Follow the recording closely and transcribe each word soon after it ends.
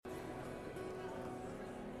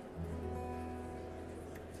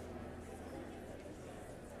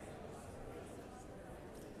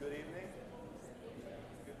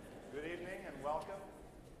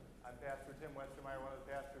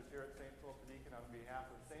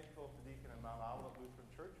Mount Olive Lutheran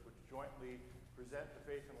Church, which jointly present the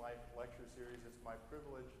Faith and Life lecture series. It's my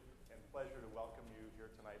privilege and pleasure to welcome you here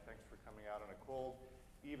tonight. Thanks for coming out on a cold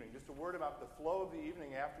evening. Just a word about the flow of the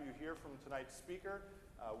evening. After you hear from tonight's speaker,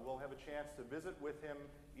 we'll have a chance to visit with him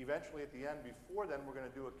eventually at the end. Before then, we're going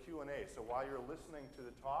to do a Q&A. So while you're listening to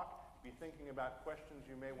the talk, be thinking about questions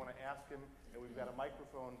you may want to ask him. And we've got a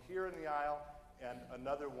microphone here in the aisle and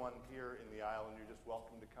another one here in the aisle, and you're just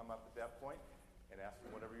welcome to come up at that point and ask him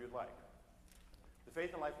whatever you'd like. The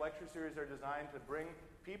Faith and Life lecture series are designed to bring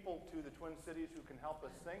people to the Twin Cities who can help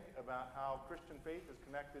us think about how Christian faith is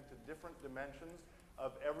connected to different dimensions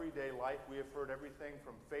of everyday life. We have heard everything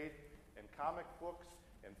from faith and comic books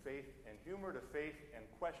and faith and humor to faith and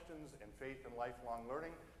questions and faith and lifelong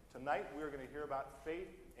learning. Tonight we're going to hear about faith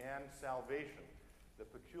and salvation, the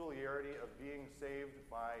peculiarity of being saved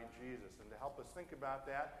by Jesus. And to help us think about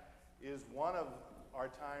that is one of our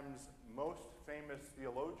time's most famous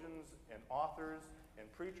theologians and authors and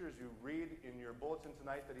preachers. You read in your bulletin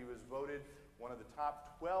tonight that he was voted one of the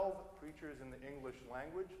top 12 preachers in the English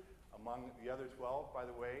language. Among the other 12, by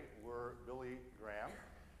the way, were Billy Graham.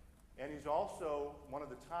 And he's also one of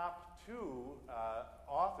the top two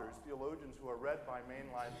authors, theologians, who are read by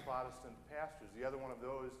mainline Protestant pastors. The other one of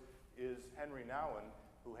those is Henry Nouwen,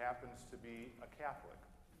 who happens to be a Catholic.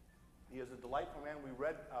 He is a delightful man. We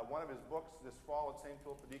read one of his books this fall at St.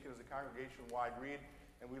 Philip the Deacon as a congregation-wide read,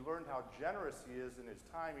 and we learned how generous he is in his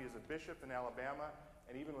time. He is a bishop in Alabama,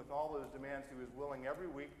 and even with all those demands, he was willing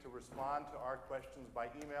every week to respond to our questions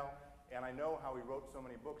by email. And I know how he wrote so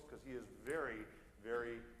many books because he is very,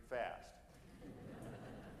 very fast.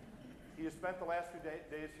 He has spent the last few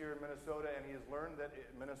days here in Minnesota, and he has learned that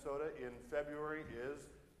Minnesota in February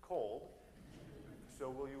is cold.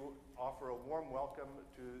 So will you offer a warm welcome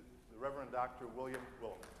to the Reverend Dr. William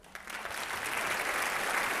Willimon.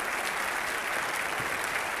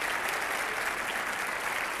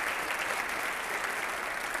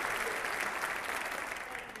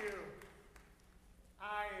 Thank you.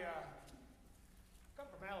 I come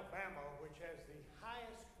from Alabama, which has the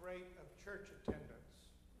highest rate of church attendance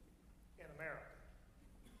in America.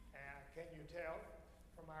 And can you tell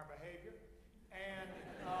from our behavior? And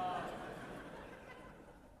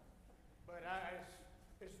but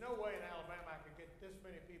there's no way in Alabama I could get this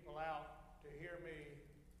many people out to hear me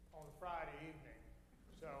on a Friday evening.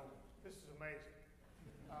 So this is amazing.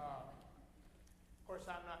 Of course,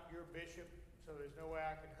 I'm not your bishop, so there's no way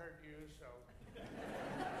I can hurt you, so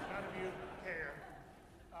none of you care.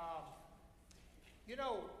 You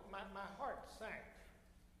know, my heart sank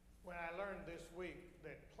when I learned this week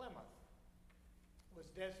that Plymouth was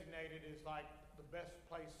designated as like the best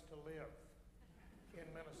place to live in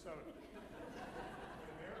Minnesota.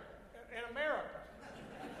 In America.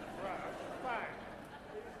 Right, fine.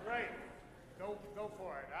 Great. Go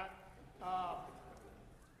for it.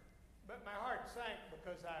 But my heart sank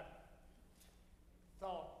because I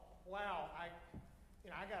thought, wow, I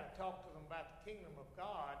got to talk to them about the kingdom of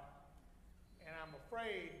God, and I'm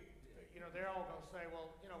afraid, they're all going to say,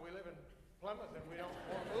 well, we live in Plymouth and we don't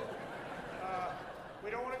want to move.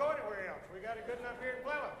 We don't want to go anywhere else. We got it good enough here in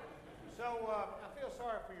Plymouth. So I feel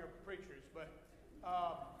sorry for your preachers, but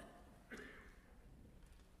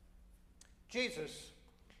Jesus,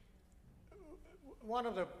 one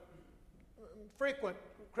of the frequent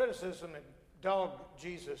criticism that dogged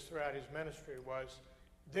Jesus throughout his ministry was,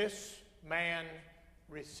 this man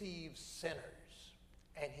receives sinners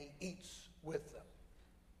and he eats with them.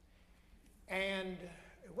 And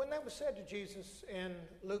when that was said to Jesus in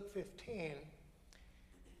Luke 15,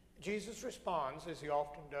 Jesus responds, as he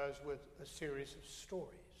often does, with a series of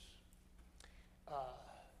stories.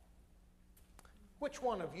 Which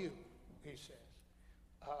one of you, he says,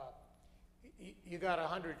 you got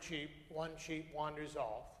 100 sheep, one sheep wanders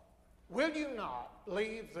off. Will you not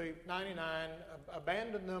leave the 99,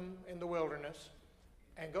 abandon them in the wilderness,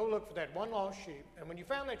 and go look for that one lost sheep? And when you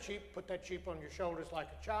found that sheep, put that sheep on your shoulders like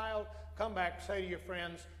a child, come back, say to your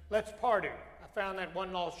friends, let's party. I found that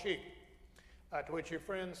one lost sheep. To which your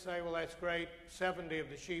friends say, well, that's great. 70 of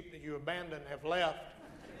the sheep that you abandoned have left.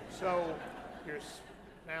 So you're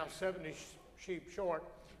now 70 sheep short.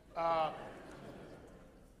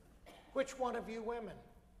 Which one of you women?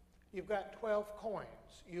 You've got 12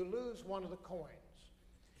 coins. You lose one of the coins.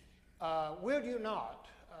 Will you not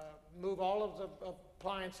move all of the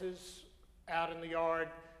appliances out in the yard,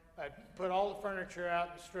 put all the furniture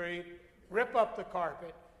out in the street, rip up the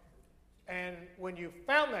carpet, and when you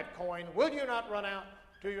found that coin, will you not run out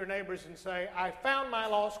to your neighbors and say, I found my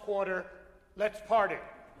lost quarter, let's party?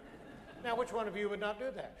 Now, which one of you would not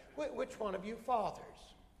do that? Which one of you fathers?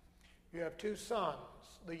 You have two sons.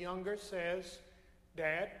 The younger says,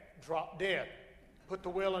 Dad, drop dead. Put the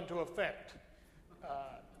will into effect.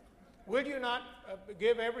 Will you not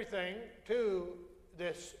give everything to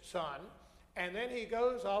this son? And then he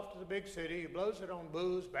goes off to the big city. He blows it on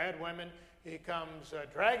booze, bad women. He comes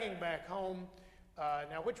dragging back home.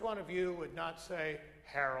 Now, which one of you would not say,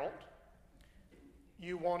 Harold,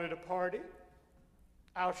 you wanted a party?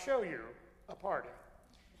 I'll show you a party.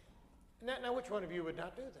 Now, which one of you would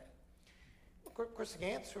not do that? Of course, the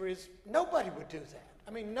answer is nobody would do that.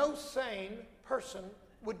 I mean, no sane person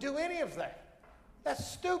would do any of that. That's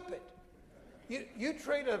stupid. You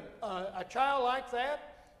treat a child like that,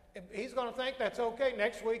 he's going to think that's okay.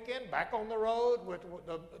 Next weekend, back on the road with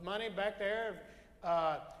the money back there.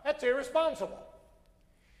 That's irresponsible.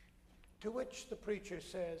 To which the preacher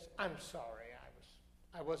says, I'm sorry,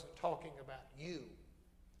 I wasn't talking about you.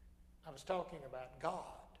 I was talking about God.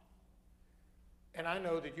 And I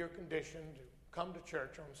know that you're conditioned to come to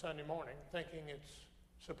church on Sunday morning thinking it's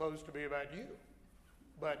supposed to be about you.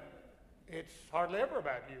 But it's hardly ever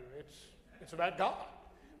about you. It's about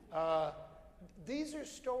God. These are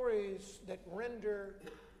stories that render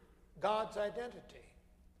God's identity.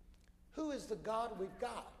 Who is the God we've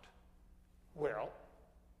got? Well,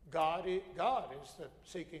 God is the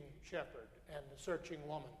seeking shepherd and the searching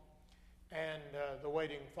woman and the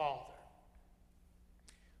waiting father.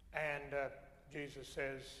 And Jesus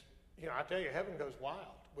says, I tell you, heaven goes wild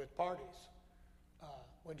with parties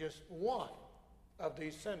when just one of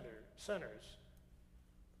these sinners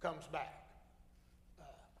comes back.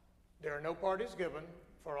 There are no parties given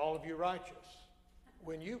for all of you righteous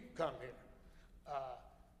when you come here.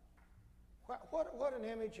 What an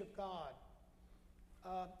image of God.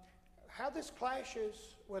 How this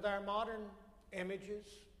clashes with our modern images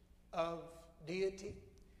of deity.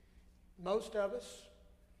 Most of us,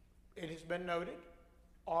 it has been noted,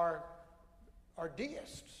 are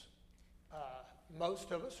deists.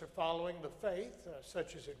 Most of us are following the faith,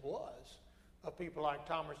 such as it was, of people like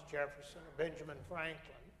Thomas Jefferson or Benjamin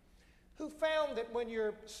Franklin, who found that when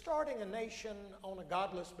you're starting a nation on a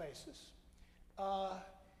godless basis,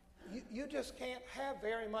 you just can't have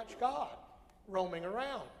very much God roaming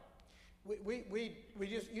around.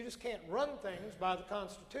 You just can't run things by the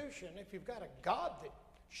Constitution if you've got a God that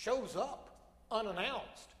shows up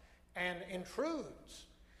unannounced and intrudes.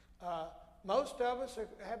 Most of us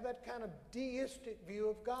have that kind of deistic view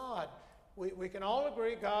of God. We can all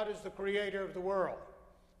agree God is the creator of the world.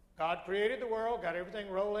 God created the world, got everything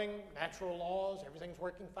rolling, natural laws, everything's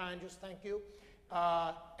working fine, just thank you,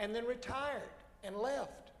 and then retired and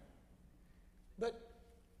left. But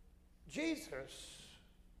Jesus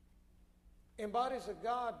embodies a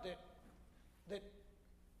God that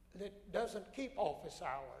doesn't keep office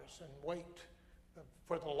hours and wait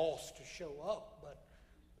for the lost to show up, but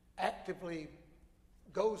actively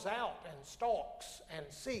goes out and stalks and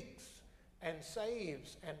seeks and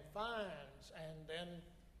saves and finds and then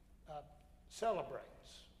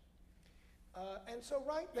celebrates. And so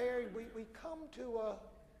right there we come to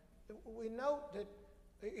we note that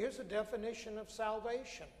here's a definition of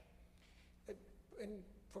salvation. And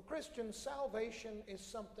for Christians, salvation is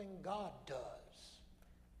something God does,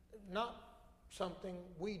 not something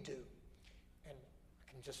we do. And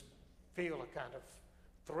I can just feel a kind of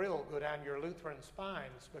thrill go down your Lutheran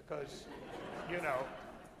spines because, you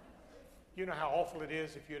know how awful it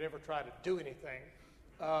is if you'd ever try to do anything.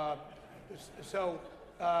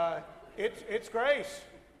 It's grace.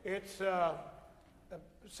 It's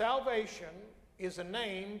salvation is a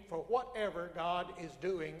name for whatever God is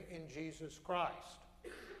doing in Jesus Christ.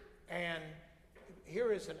 And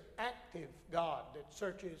here is an active God that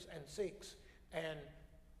searches and seeks and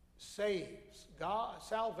saves.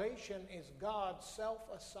 Salvation is God's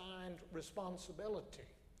self-assigned responsibility.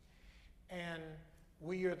 And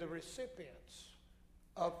we are the recipients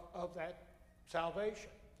of that salvation.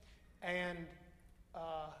 And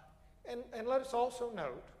let us also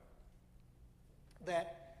note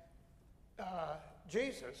that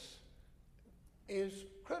Jesus is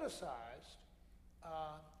criticized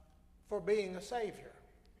for being a savior.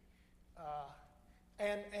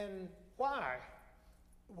 And why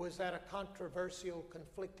was that a controversial,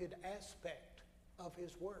 conflicted aspect of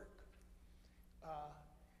his work?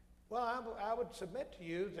 Well, I would submit to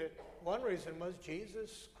you that one reason was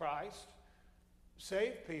Jesus Christ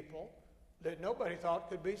saved people that nobody thought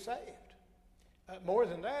could be saved. More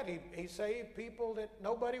than that, he saved people that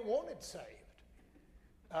nobody wanted saved.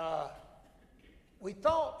 We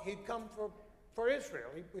thought he'd come for Israel.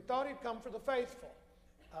 We thought he'd come for the faithful.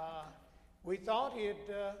 We thought he'd,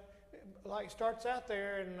 like starts out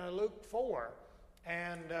there in Luke 4,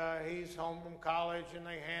 And he's home from college, and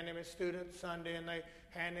they hand him his Student Sunday, and they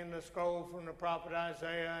hand him the scroll from the prophet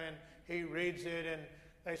Isaiah, and he reads it, and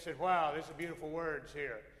they said, wow, there's some beautiful words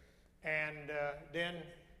here. And then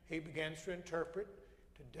he begins to interpret,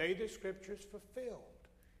 today the Scripture's fulfilled.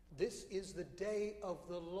 This is the day of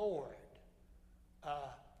the Lord,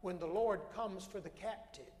 when the Lord comes for the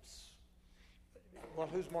captives. Well,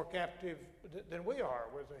 who's more captive than we are,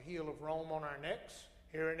 with the heel of Rome on our necks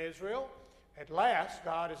here in Israel? At last,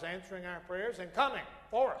 God is answering our prayers and coming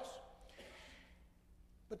for us.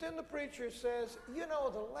 But then the preacher says, you know,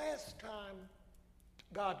 the last time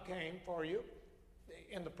God came for you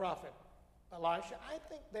in the prophet Elisha, I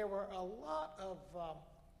think there were a lot of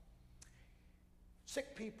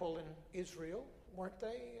sick people in Israel, weren't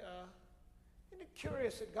they? Isn't it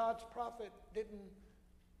curious that God's prophet didn't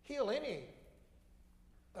heal any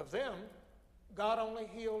of them? God only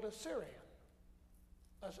healed a Syrian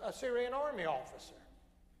army officer.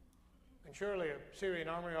 And surely a Syrian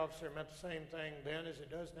army officer meant the same thing then as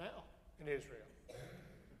it does now in Israel.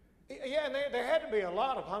 Yeah, and there had to be a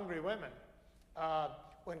lot of hungry women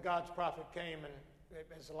when God's prophet came, and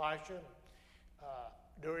as Elisha,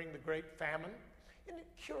 during the great famine. Isn't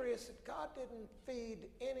it curious that God didn't feed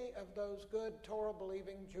any of those good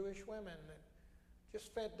Torah-believing Jewish women, that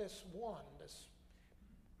just fed this one, this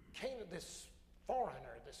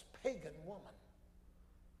foreigner, this pagan woman?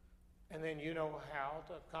 And then you know how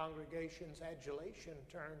the congregation's adulation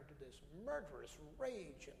turned to this murderous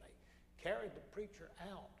rage, and they carried the preacher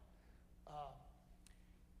out.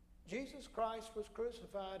 Jesus Christ was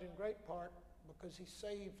crucified in great part because he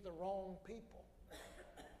saved the wrong people,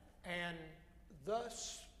 and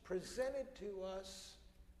thus presented to us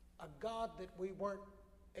a God that we weren't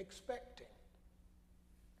expecting.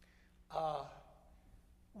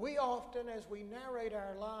 We often, as we narrate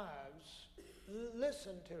our lives,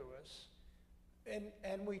 listen to us,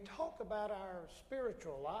 and we talk about our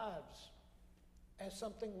spiritual lives as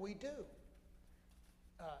something we do.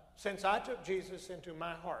 Since I took Jesus into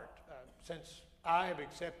my heart, since I have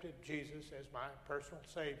accepted Jesus as my personal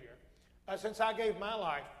Savior, since I gave my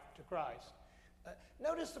life to Christ,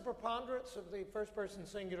 notice the preponderance of the first person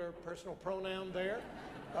singular personal pronoun there.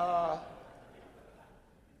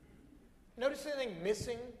 Notice anything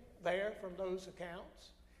missing there from those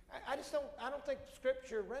accounts? I don't think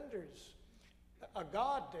Scripture renders a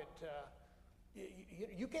God that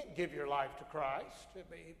you can't give your life to Christ.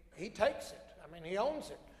 He takes it. I mean, he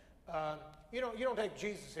owns it. You don't take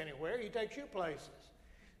Jesus anywhere. He takes you places.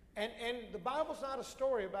 And the Bible's not a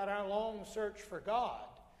story about our long search for God,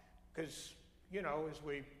 because, as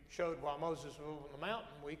we showed while Moses was moving the mountain,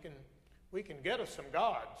 we can get us some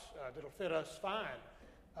gods that'll fit us fine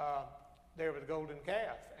there with the golden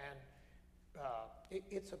calf. And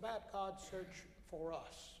it's about God's search for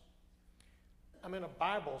us. I'm in a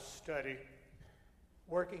Bible study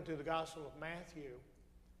working through the Gospel of Matthew,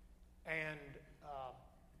 and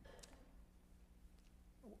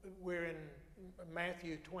we're in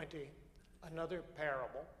Matthew 20, another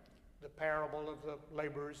parable, the parable of the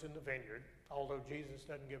laborers in the vineyard, although Jesus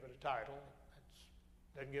doesn't give it a title,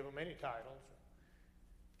 doesn't give them any titles.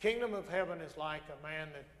 Kingdom of heaven is like a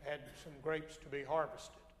man that had some grapes to be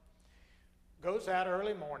harvested. Goes out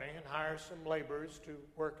early morning and hires some laborers to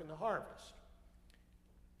work in the harvest.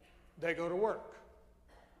 They go to work.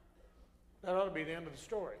 That ought to be the end of the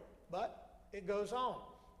story. But it goes on.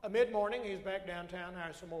 Mid-morning, he's back downtown,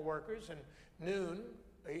 hires some more workers. And noon,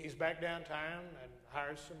 he's back downtown and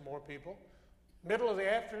hires some more people. Middle of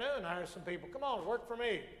the afternoon, hires some people. Come on, work for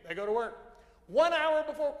me. They go to work. 1 hour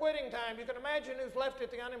before quitting time, you can imagine who's left at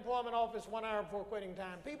the unemployment office 1 hour before quitting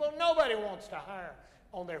time. People nobody wants to hire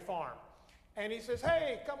on their farm. And he says,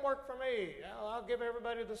 hey, come work for me. I'll give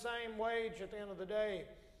everybody the same wage at the end of the day.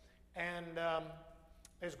 And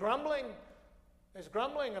there's grumbling. There's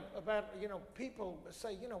grumbling about, people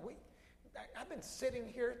say, I've been sitting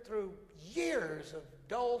here through years of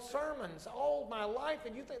dull sermons all my life,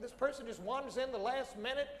 and you think this person just wanders in the last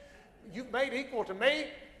minute? You've made equal to me?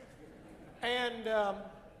 And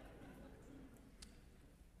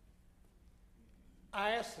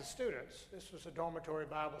I asked the students, this was a dormitory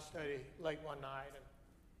Bible study late one night, and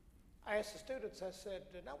I asked the students, I said,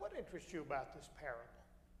 now what interests you about this parable?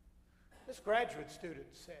 This graduate student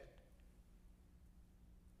said,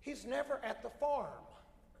 he's never at the farm.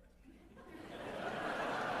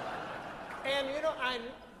 And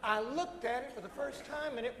I looked at it for the first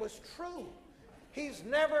time, and it was true. He's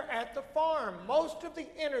never at the farm. Most of the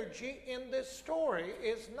energy in this story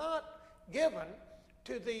is not given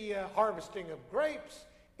to the harvesting of grapes.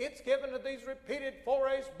 It's given to these repeated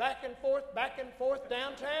forays back and forth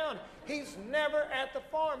downtown. He's never at the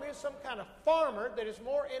farm. He's some kind of farmer that is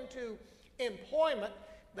more into employment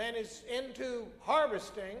than is into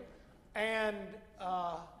harvesting. And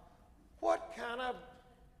what kind of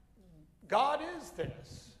God is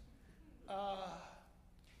this?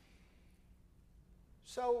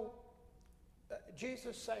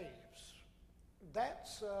 Jesus saves.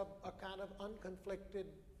 That's a kind of unconflicted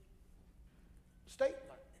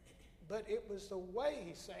statement. But it was the way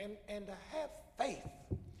he said, and to have faith,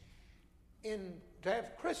 to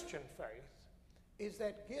have Christian faith, is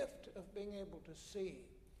that gift of being able to see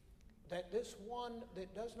that this one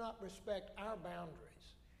that does not respect our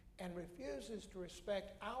boundaries and refuses to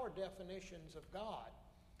respect our definitions of God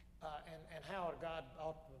and how God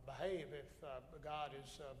ought to behave if God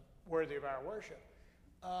is worthy of our worship,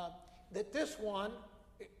 that this one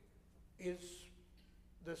is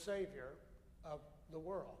the Savior of the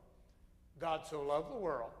world. God so loved the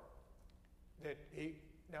world that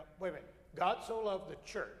God so loved the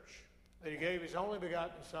church that he gave his only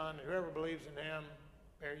begotten Son, and whoever believes in him,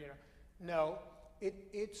 No,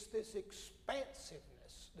 it's this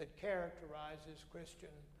expansiveness that characterizes Christian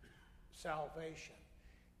salvation.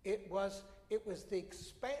 It was the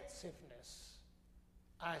expansiveness,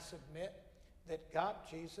 I submit, that got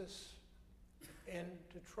Jesus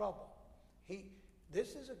into trouble.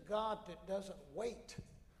 This is a God that doesn't wait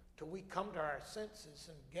till we come to our senses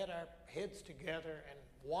and get our heads together and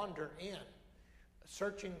wander in,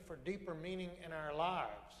 searching for deeper meaning in our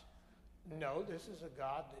lives. No, this is a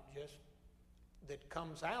God that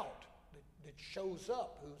comes out, that shows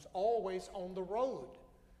up, who's always on the road.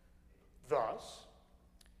 Thus,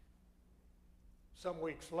 some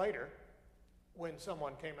weeks later, when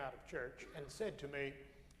someone came out of church and said to me,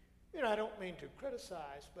 I don't mean to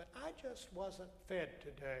criticize, but I just wasn't fed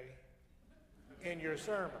today in your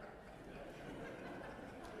sermon.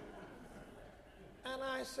 And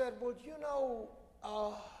I said, well,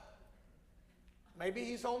 maybe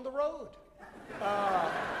he's on the road.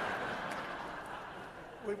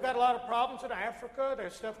 We've got a lot of problems in Africa.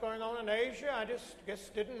 There's stuff going on in Asia. I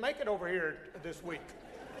just didn't make it over here this week.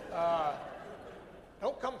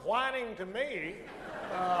 Don't come whining to me.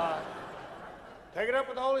 Take it up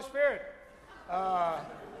with the Holy Spirit.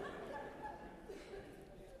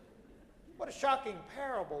 What a shocking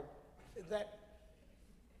parable that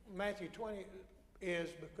Matthew 20 is,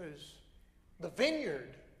 because the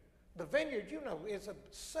vineyard, is a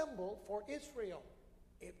symbol for Israel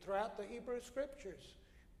throughout the Hebrew Scriptures.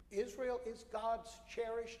 Israel is God's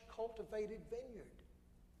cherished, cultivated vineyard.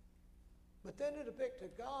 But then to depict a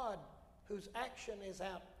God whose action is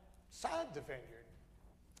outside the vineyard,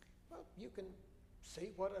 well, you can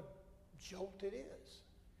see what a jolt it is.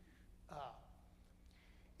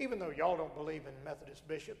 Even though y'all don't believe in Methodist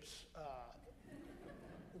bishops,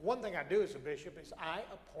 one thing I do as a bishop is I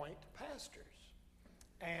appoint pastors.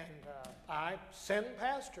 And I send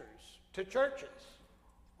pastors to churches,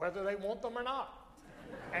 whether they want them or not.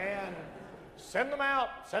 And send them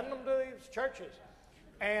to these churches.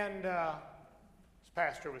 And this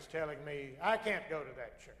pastor was telling me, I can't go to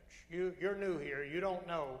that church. You're new here. You don't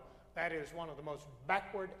know. That is one of the most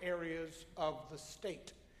backward areas of the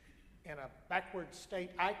state. In a backward state,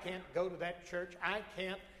 I can't go to that church.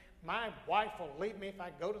 My wife will leave me if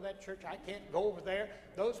I go to that church. I can't go over there.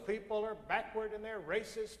 Those people are backward and they're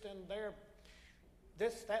racist and they're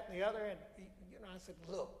this, that, and the other. And, I said,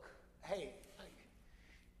 look, hey,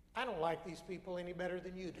 I don't like these people any better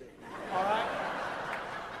than you do. All right?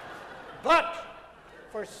 But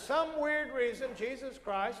for some weird reason, Jesus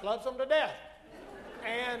Christ loves them to death.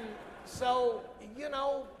 And so,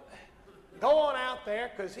 go on out there,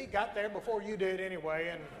 because he got there before you did anyway,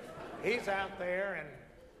 and he's out there, and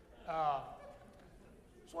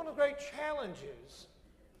it's one of the great challenges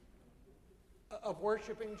of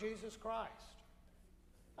worshiping Jesus Christ.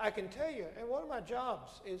 I can tell you, and one of my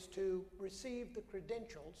jobs is to receive the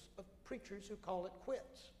credentials of preachers who call it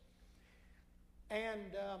quits.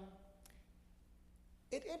 And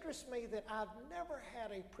it interests me that I've never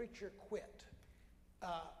had a preacher quit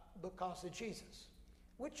because of Jesus,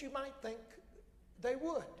 which you might think they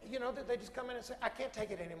would. That they just come in and say, I can't take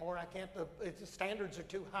it anymore. I can't, the standards are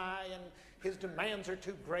too high and his demands are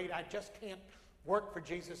too great. I just can't work for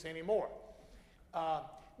Jesus anymore.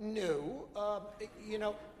 No,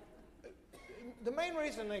 the main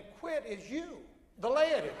reason they quit is you, the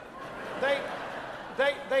laity.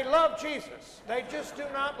 They love Jesus. They just do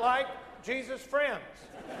not like Jesus' friends.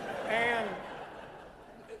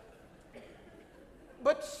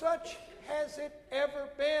 But such has it ever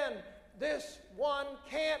been. this one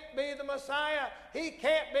can't be the Messiah. He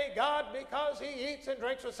can't be God because he eats and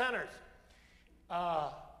drinks with sinners.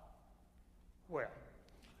 And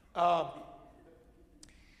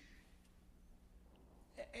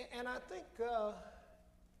I think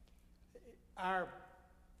our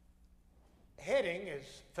heading is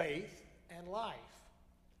faith and life.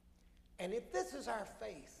 And if this is our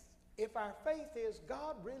faith, if our faith is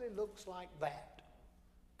God really looks like that,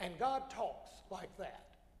 and God talks like that,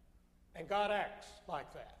 and God acts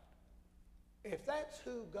like that, if that's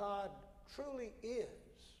who God truly is,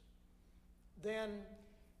 then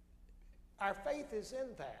our faith is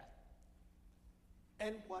in that.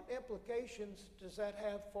 And what implications does that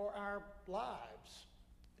have for our lives?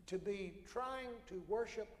 To be trying to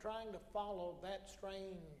worship, trying to follow that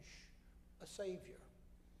strange Savior.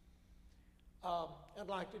 I'd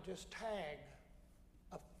like to just tag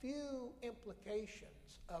a few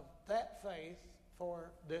implications of that faith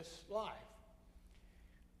for this life.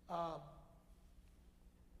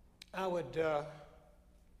 I would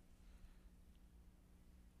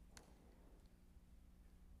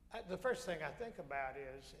the first thing I think about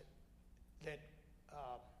is that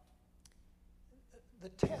the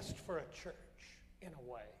test for a church, in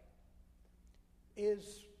a way,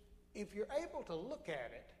 is if you're able to look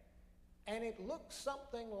at it and it looks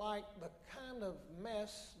something like the kind of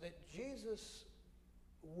mess that Jesus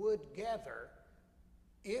would gather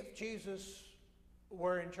if Jesus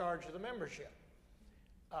were in charge of the membership.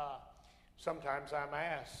 Sometimes I'm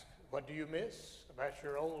asked, what do you miss about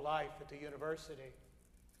your old life at the university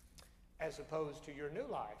as opposed to your new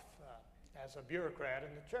life as a bureaucrat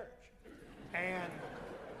in the church? And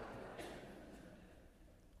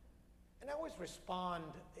I always respond,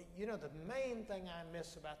 the main thing I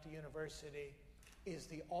miss about the university is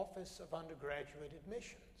the Office of Undergraduate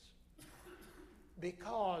Admissions,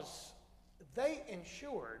 because they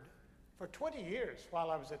ensured for 20 years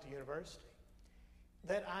while I was at the university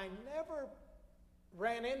that I never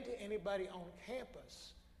ran into anybody on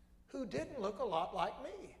campus who didn't look a lot like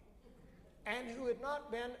me and who had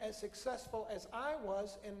not been as successful as I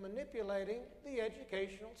was in manipulating the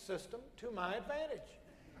educational system to my advantage.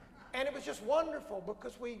 And it was just wonderful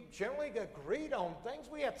because we generally agreed on things.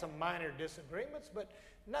 We had some minor disagreements, but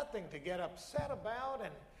nothing to get upset about,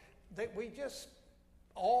 and that we just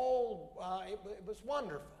all, it was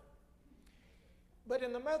wonderful. But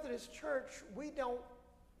in the Methodist Church, we don't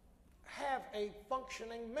have a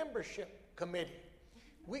functioning membership committee.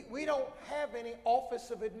 We don't have any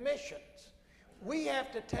office of admissions. We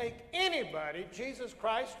have to take anybody Jesus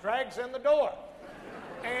Christ drags in the door.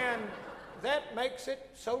 And that makes it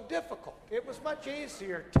so difficult. It was much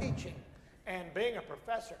easier teaching and being a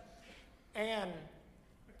professor. And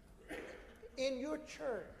in your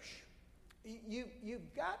church,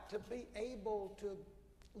 you've got to be able to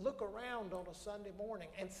look around on a Sunday morning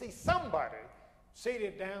and see somebody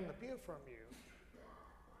seated down the pew from you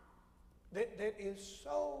that is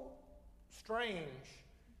so strange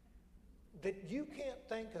that you can't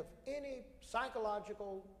think of any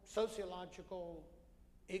psychological, sociological,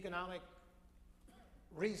 economic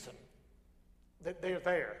reason that they're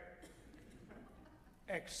there,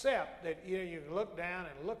 except that you look down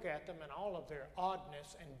and look at them and all of their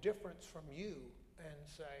oddness and difference from you and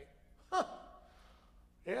say,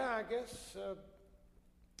 yeah, I guess, the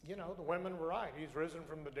women were right. He's risen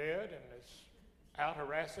from the dead and is out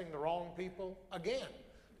harassing the wrong people again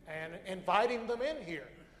and inviting them in here.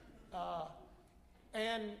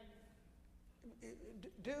 And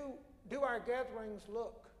do our gatherings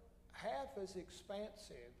look half as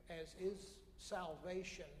expansive as is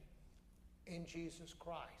salvation in Jesus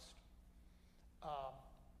Christ?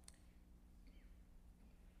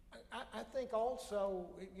 I think also,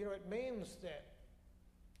 it means that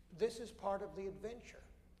this is part of the adventure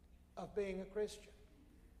of being a Christian.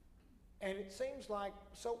 And it seems like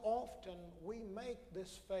so often we make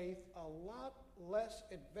this faith a lot less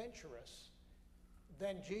adventurous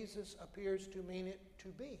than Jesus appears to mean it to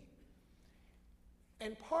be.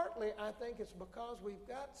 And partly, I think it's because we've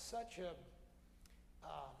got such a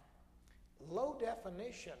low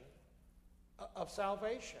definition of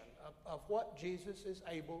salvation, of what Jesus is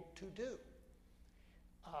able to do.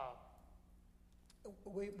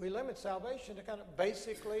 We limit salvation to kind of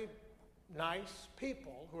basically nice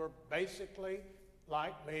people who are basically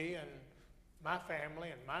like me and my family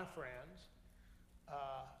and my friends.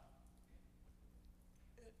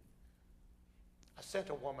 I sent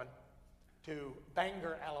a woman to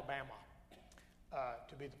Bangor, Alabama,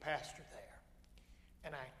 to be the pastor there.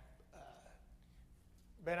 And I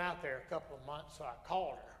been out there a couple of months, so I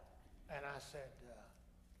called her. And I said,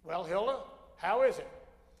 well, Hilda, how is it?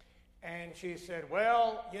 And she said,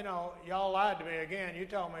 well, you know, y'all lied to me again. You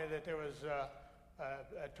told me that there was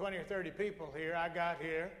 20 or 30 people here. I got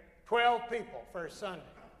here 12 people first Sunday.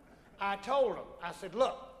 I told them, I said,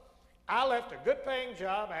 look, I left a good paying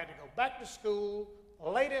job. I had to go back to school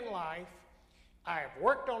late in life. I have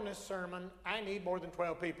worked on this sermon. I need more than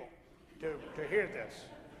 12 people to hear this.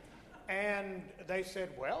 And they said,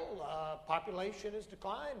 well, population has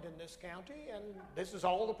declined in this county, and this is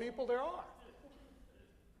all the people there are.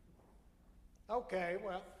 Okay,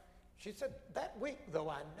 well, she said, that week, though,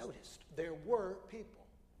 I noticed there were people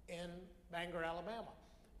in Bangor, Alabama.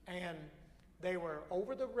 And they were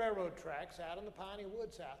over the railroad tracks out in the piney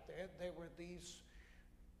woods out there. There were these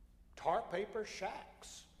tar paper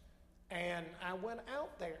shacks. And I went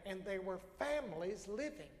out there, and there were families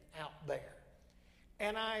living out there.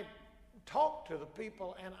 And I talked to the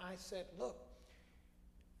people, and I said, look,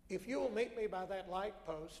 if you will meet me by that light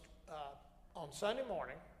post on Sunday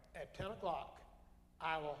morning at 10 o'clock,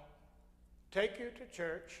 I will take you to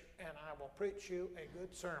church, and I will preach you a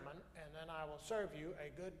good sermon, and then I will serve you a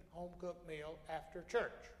good home-cooked meal after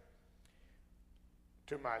church.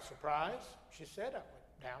 To my surprise, she said, I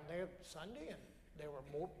went down there Sunday, and there were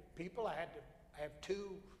more people. I had to have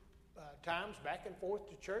two times back and forth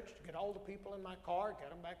to church to get all the people in my car, get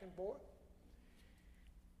them back and forth.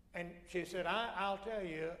 And she said, I'll tell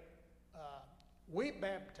you, we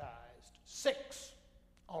baptized 6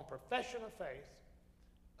 on profession of faith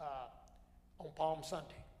on Palm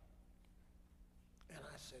Sunday. And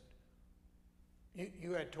I said,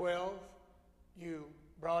 you had 12, you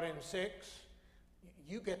brought in 6,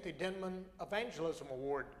 you get the Denman Evangelism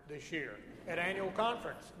Award this year at annual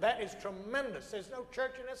conference. That is tremendous. There's no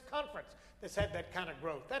church in this conference that's had that kind of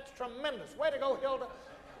growth. That's tremendous. Way to go, Hilda.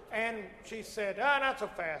 And she said, not so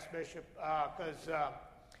fast, Bishop, because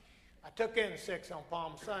I took in 6 on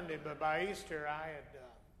Palm Sunday, but by Easter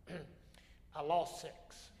I lost 6.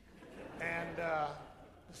 And the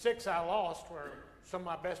 6 I lost were some of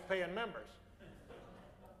my best paying members.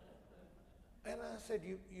 And I said,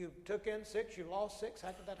 you took in 6, you lost 6,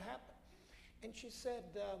 how could that happen? And she said,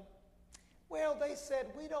 well, they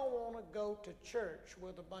said, we don't want to go to church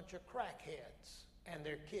with a bunch of crackheads and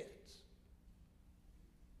their kids.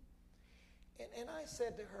 And I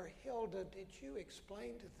said to her, Hilda, did you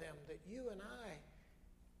explain to them that you and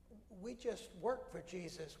we just work for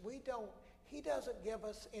Jesus. He doesn't give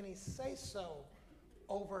us any say-so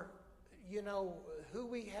over, who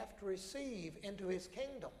we have to receive into his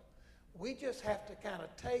kingdom. We just have to kind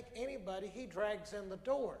of take anybody he drags in the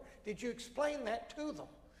door. Did you explain that to them?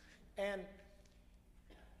 And,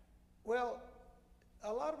 well,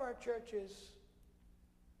 a lot of our churches,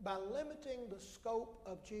 by limiting the scope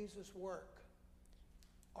of Jesus' work,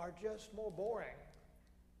 are just more boring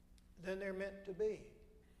than they're meant to be.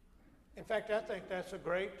 In fact, I think that's a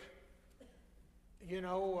great,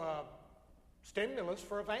 stimulus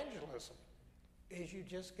for evangelism, is you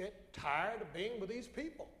just get tired of being with these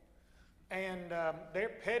people. And their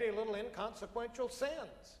petty little inconsequential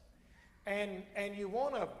sins. And you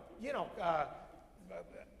want to,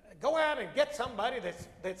 go out and get somebody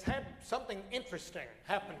that's had something interesting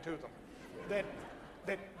happen to them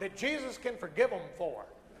that Jesus can forgive them for.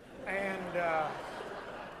 And,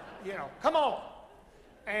 come on.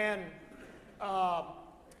 And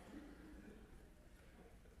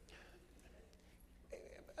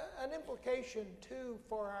an implication, too,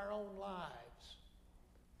 for our own lives.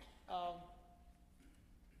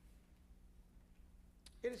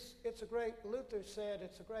 Luther said,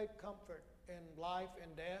 it's a great comfort in life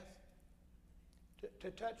and death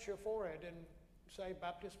to touch your forehead and say,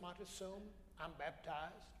 baptismatus sum, I'm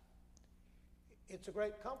baptized. It's a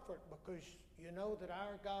great comfort because you know that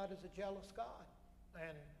our God is a jealous God.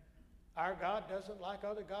 And our God doesn't like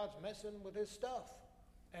other gods messing with his stuff.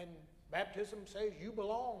 And baptism says you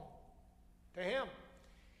belong to him.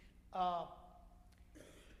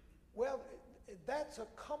 Well, that's a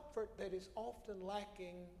comfort that is often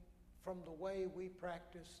lacking from the way we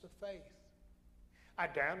practice the faith. I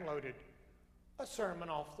downloaded a sermon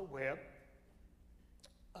off the web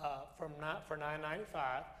for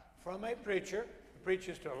 $9.95 from a preacher who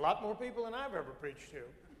preaches to a lot more people than I've ever preached to.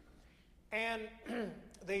 And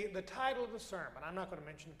the title of the sermon, I'm not going to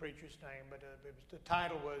mention the preacher's name, but the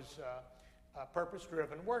title was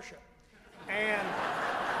Purpose-Driven Worship. And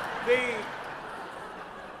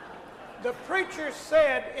the preacher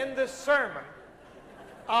said in this sermon,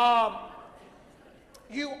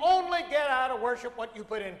 you only get out of worship what you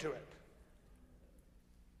put into it.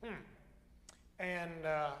 And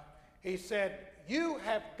he said, you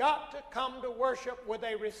have got to come to worship with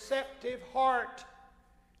a receptive heart.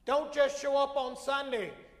 Don't just show up on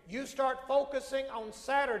Sunday. You start focusing on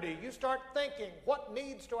Saturday. You start thinking, what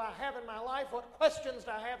needs do I have in my life? What questions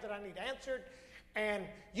do I have that I need answered? And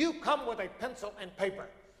you come with a pencil and paper,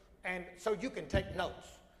 and so you can take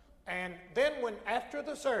notes. And then after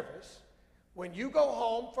the service, when you go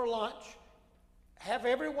home for lunch, have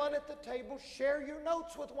everyone at the table share your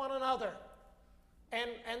notes with one another,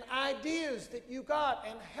 and ideas that you got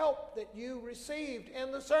and help that you received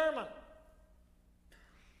in the sermon.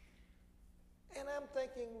 And I'm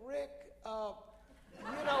thinking, Rick, I'm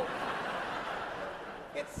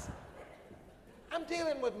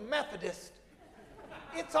dealing with Methodists.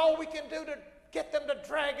 It's all we can do to get them to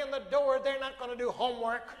drag in the door. They're not going to do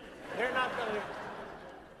homework. They're not going to.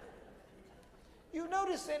 You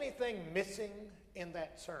notice anything missing in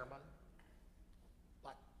that sermon?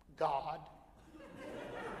 Like God?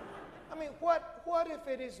 I mean, what if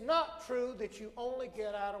it is not true that you only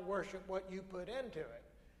get out of worship what you put into it?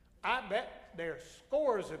 I bet there are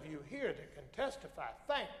scores of you here that can testify.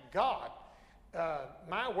 Thank God.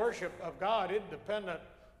 My worship of God isn't dependent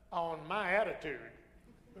on my attitude,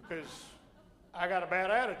 because I got a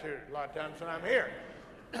bad attitude a lot of times when I'm here.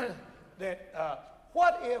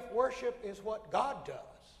 What if worship is what God does?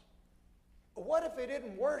 What if it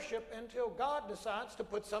isn't worship until God decides to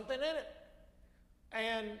put something in it?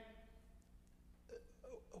 And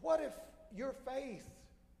what if your faith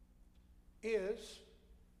is,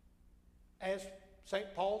 as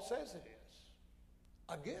St. Paul says it is,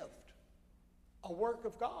 a gift, a work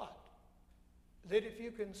of God? That if you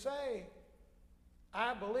can say,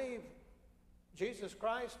 I believe Jesus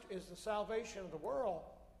Christ is the salvation of the world,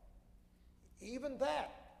 even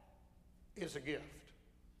that is a gift,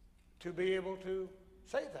 to be able to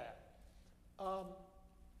say that.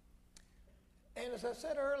 And as I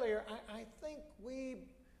said earlier, I think we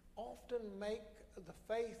often make the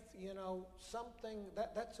faith, something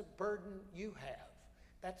that's a burden you have.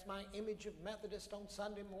 That's my image of Methodist on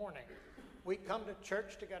Sunday morning. We come to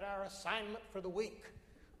church to get our assignment for the week.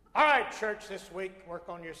 All right, church, this week, work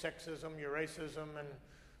on your sexism, your racism, and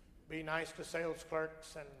be nice to sales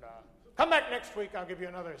clerks, and come back next week, I'll give you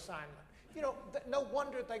another assignment. No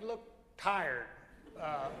wonder they look tired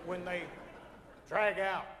when they drag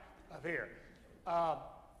out of here.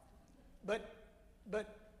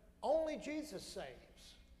 But only Jesus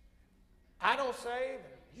saves. I don't save,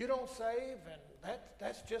 and you don't save, and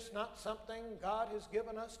that's just not something God has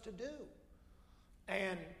given us to do.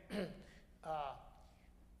 And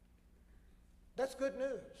that's good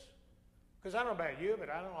news. Because I don't know about you, but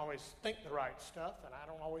I don't always think the right stuff, and I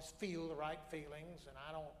don't always feel the right feelings, and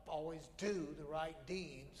I don't always do the right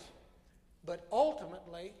deeds. But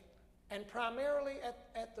ultimately, and primarily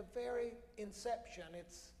at the very inception,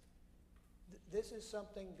 this is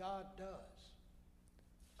something God does.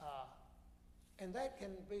 And that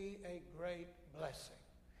can be a great blessing.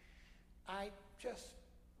 I just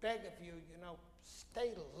beg of you,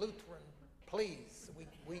 stay Lutheran, please.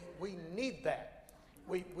 We need that.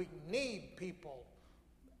 We need people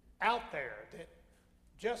out there that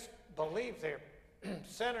just believe they're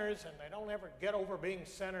sinners, and they don't ever get over being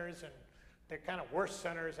sinners, and they're kind of worse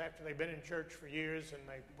sinners after they've been in church for years and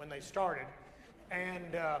when they started,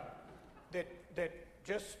 and that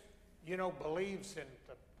just believes in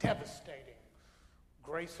the devastating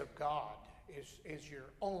grace of God is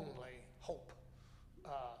your only hope.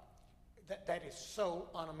 That is so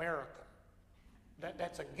un-American.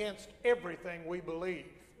 That's against everything we believe.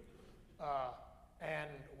 And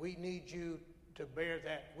we need you to bear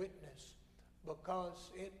that witness,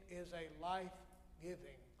 because it is a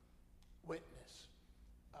life-giving witness.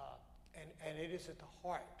 And it is at the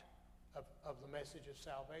heart of the message of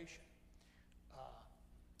salvation.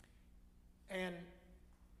 And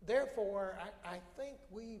therefore, I think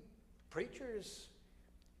we preachers,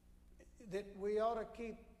 that we ought to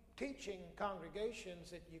keep teaching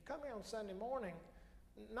congregations that you come here on Sunday morning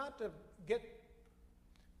not to get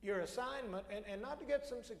your assignment and not to get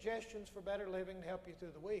some suggestions for better living to help you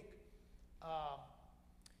through the week.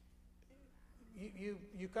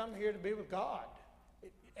 You come here to be with God,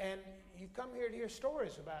 and you come here to hear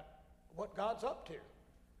stories about what God's up to.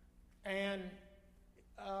 And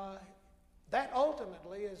that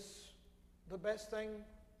ultimately is the best thing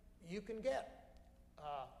you can get.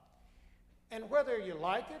 And whether you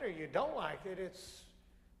like it or you don't like it,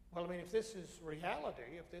 if this is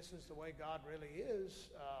reality, if this is the way God really is,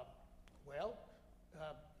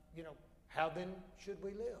 how then should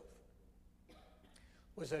we live?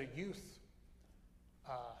 Was at a youth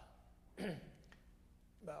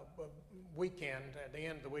weekend, at the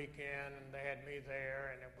end of the weekend, and they had me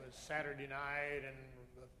there, and it was Saturday night, and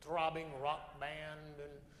a throbbing rock band,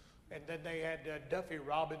 and And then they had Duffy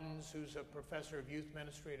Robbins, who's a professor of youth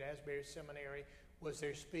ministry at Asbury Seminary, was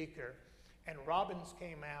their speaker. And Robbins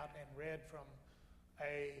came out and read from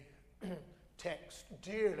a text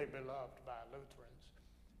dearly beloved by Lutherans.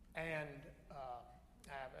 And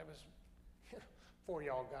it was before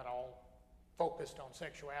y'all got all focused on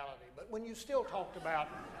sexuality, but when you still talked about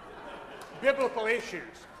biblical issues.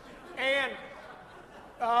 And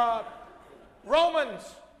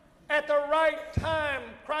Romans, at the right time,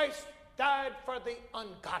 Christ died for the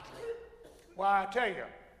ungodly. Well, I tell you,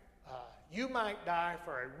 you might die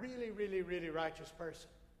for a really, really, really righteous person,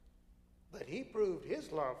 but he proved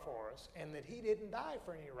his love for us, and that he didn't die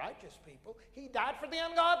for any righteous people. He died for the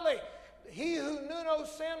ungodly. He who knew no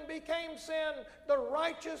sin became sin, the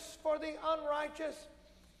righteous for the unrighteous.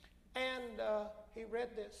 And he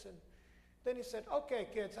read this, and then he said, okay,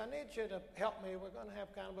 kids, I need you to help me. We're going to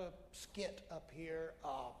have kind of a skit up here.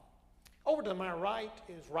 Over to my right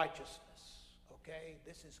is righteousness, okay?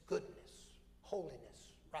 This is goodness,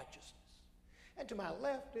 holiness, righteousness. And to my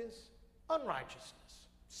left is unrighteousness,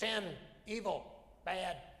 sin, evil,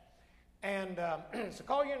 bad. And so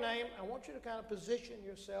call your name. I want you to kind of position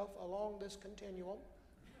yourself along this continuum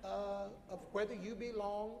of whether you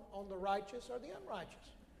belong on the righteous or the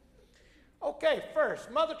unrighteous. Okay,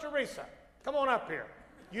 first, Mother Teresa. Come on up here.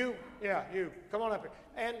 You. Come on up here.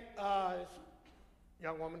 And this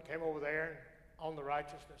young woman came over there on the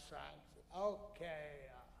righteousness side. Said, okay,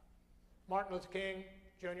 Martin Luther King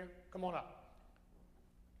Jr., come on up.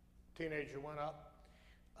 Teenager went up.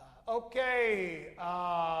 Okay,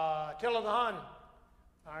 Attila the Hun.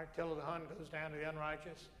 All right, Attila the Hun goes down to the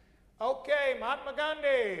unrighteous. Okay, Mahatma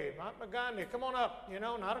Gandhi. Mahatma Gandhi, come on up. You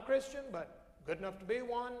know, not a Christian, but good enough to be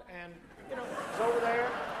one. And, you know, it's over there.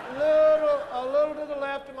 A little to the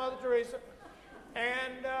left of Mother Teresa.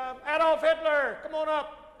 And Adolf Hitler, come on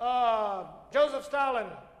up. Joseph Stalin.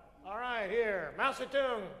 All right, here. Mao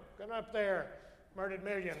Zedong, come up there. Murdered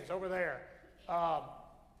millions over there.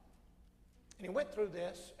 And he went through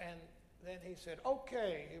this, and then he said,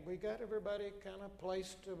 okay, we got everybody kind of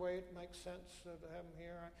placed the way it makes sense to have them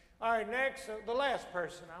here. All right, next, the last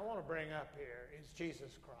person I want to bring up here is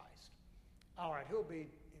Jesus Christ. All right, who'll be,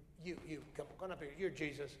 you, come on up here, you're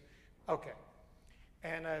Jesus. Okay.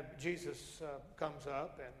 And Jesus comes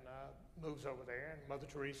up and moves over there, and Mother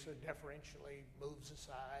Teresa deferentially moves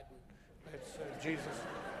aside and lets Jesus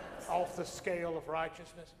off the scale of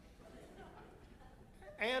righteousness.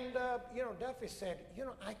 And, Duffy said,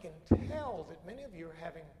 I can tell that many of you are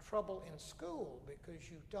having trouble in school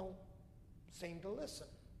because you don't seem to listen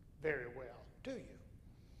very well, do you?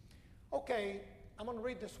 Okay, I'm going to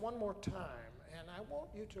read this one more time, and I want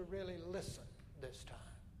you to really listen this time.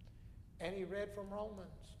 And he read from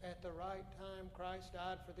Romans, at the right time Christ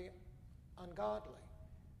died for the ungodly.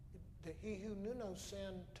 He who knew no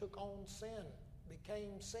sin took on sin,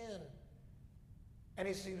 became sin. And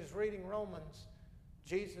as he was reading Romans,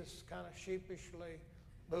 Jesus kind of sheepishly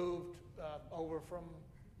moved over from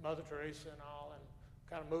Mother Teresa and all, and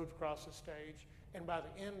kind of moved across the stage. And by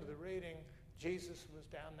the end of the reading, Jesus was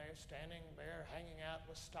down there, standing there, hanging out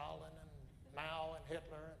with Stalin and Mao and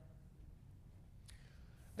Hitler.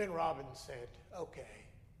 Then Robbins said, okay,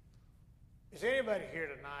 is anybody here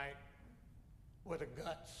tonight with the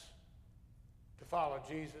guts to follow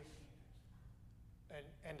Jesus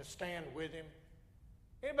and to stand with him?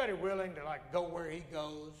 Anybody willing to go where he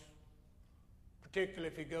goes, particularly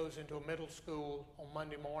if he goes into a middle school on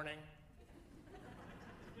Monday morning?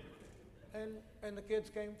 And the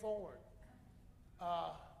kids came forward.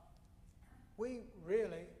 We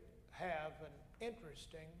really have an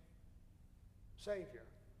interesting Savior,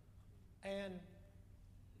 and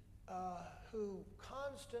who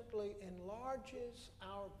constantly enlarges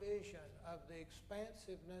our vision of the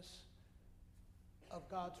expansiveness of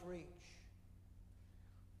God's reach.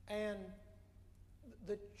 And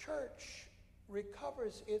the church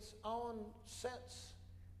recovers its own sense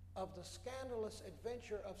of the scandalous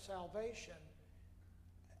adventure of salvation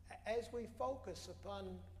as we focus upon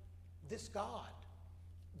this God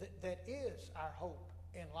that is our hope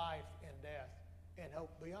in life and death and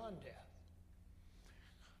hope beyond death.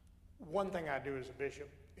 One thing I do as a bishop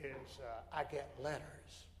is I get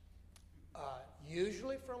letters,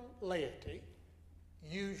 usually from laity,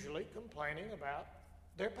 usually complaining about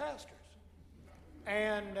their pastors.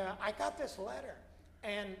 And I got this letter,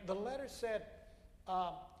 and the letter said,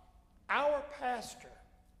 our pastor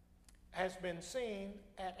has been seen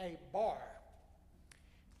at a bar.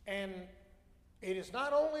 And it is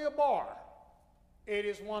not only a bar, it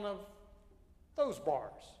is one of those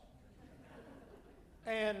bars.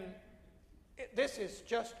 And this is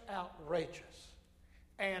just outrageous.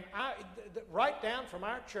 And right down from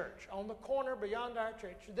our church, on the corner beyond our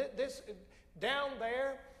church, this down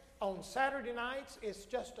there on Saturday nights, it's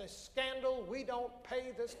just a scandal. We don't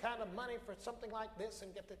pay this kind of money for something like this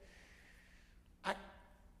and get the... I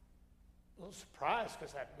a little surprised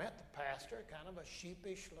because I'd met the pastor, kind of a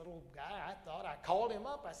sheepish little guy. I called him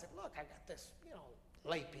up. I said, look, I got this,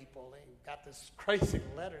 lay people. They got this crazy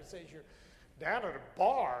letter that says you're down at a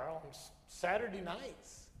bar on Saturday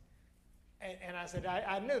nights. And I said,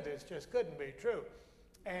 I knew this just couldn't be true.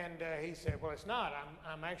 And he said, well, it's not.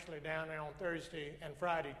 I'm actually down there on Thursday and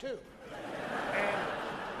Friday too. And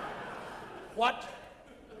what?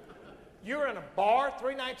 You're in a bar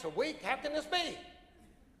 3 nights a week? How can this be?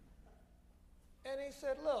 And he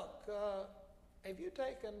said, look, have you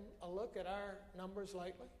taken a look at our numbers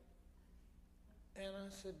lately? And I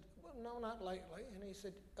said, well, no, not lately. And he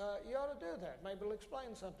said, you ought to do that. Maybe it'll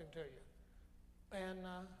explain something to you. And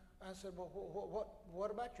I said, well,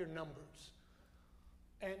 what about your numbers?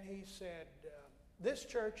 And he said, this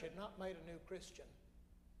church had not made a new Christian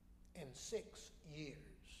in 6 years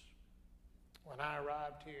when I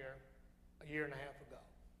arrived here a year and a half ago.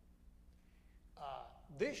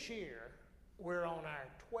 This year, we're on our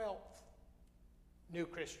 12th new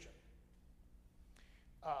Christian.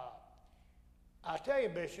 I tell you,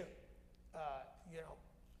 Bishop,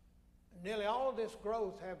 nearly all of this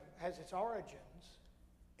growth has its origins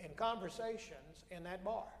in conversations in that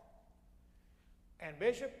bar. And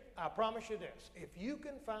Bishop, I promise you this, if you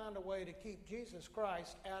can find a way to keep Jesus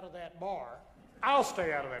Christ out of that bar, I'll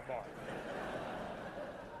stay out of that bar.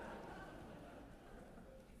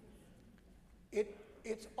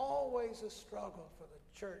 It's always a struggle for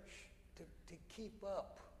the church to keep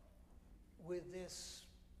up with this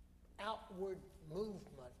outward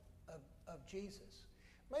movement of Jesus.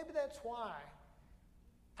 Maybe that's why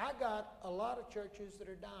I got a lot of churches that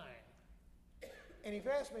are dying. And if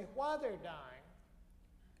you ask me why they're dying,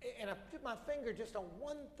 and I put my finger just on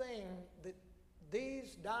one thing that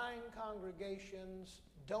these dying congregations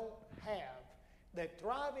don't have, that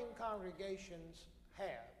thriving congregations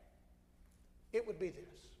have, it would be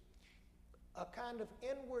this: a kind of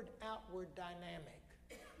inward-outward dynamic.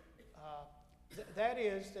 That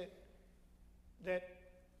is that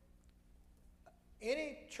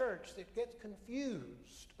any church that gets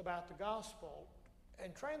confused about the gospel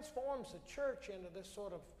and transforms the church into this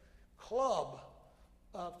sort of club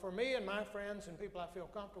for me and my friends and people I feel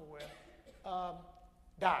comfortable with,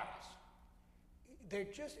 dies.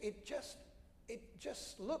 It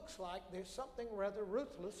just looks like there's something rather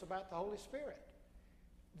ruthless about the Holy Spirit.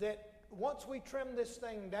 That once we trim this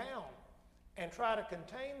thing down and try to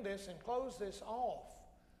contain this and close this off,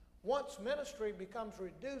 once ministry becomes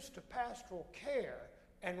reduced to pastoral care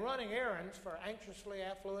and running errands for anxiously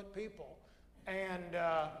affluent people and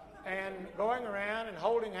going around and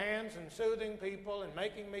holding hands and soothing people and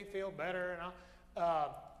making me feel better,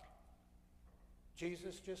 and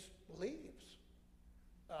Jesus just leaves.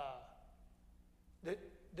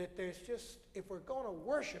 That there's just, if we're going to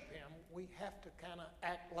worship him, we have to kind of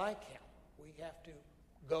act like him. We have to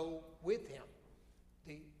go with him.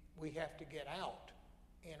 We have to get out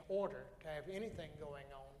in order to have anything going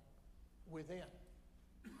on within.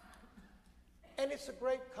 And it's a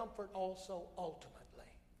great comfort also,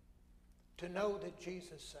 ultimately, to know that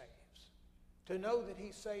Jesus saves, to know that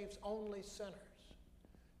he saves only sinners,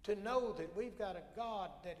 to know that we've got a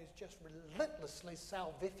God that is just relentlessly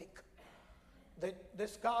salvific, that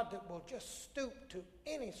this God that will just stoop to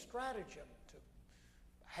any stratagem to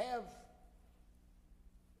have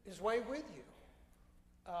his way with you.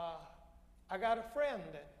 I got a friend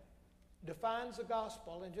that defines the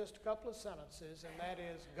gospel in just a couple of sentences, and that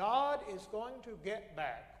is, God is going to get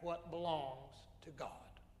back what belongs to God,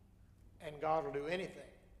 and God will do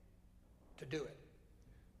anything to do it.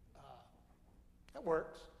 That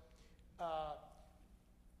works.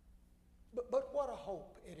 But what a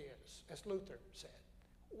hope it is, as Luther said.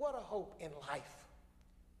 What a hope in life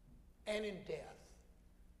and in death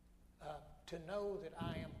to know that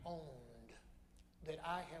I am owned, that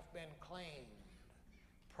I have been claimed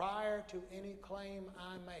prior to any claim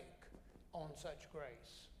I make on such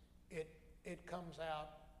grace. It comes out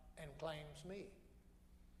and claims me.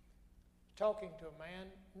 Talking to a man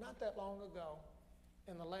not that long ago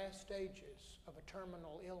in the last stages of a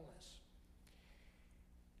terminal illness.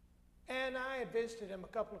 And I had visited him a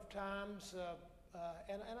couple of times,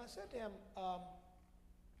 and I said to him, how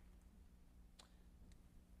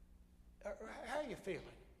are you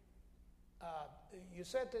feeling? You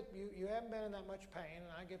said that you haven't been in that much pain,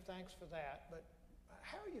 and I give thanks for that, but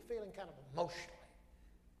how are you feeling kind of emotionally?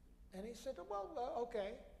 And he said, well,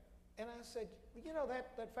 okay. And I said,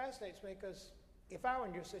 that fascinates me because if I were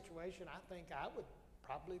in your situation, I think I would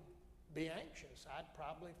probably be anxious. I'd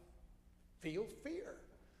probably feel fear,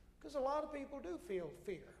 because a lot of people do feel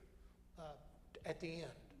fear at the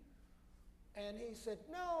end. And he said,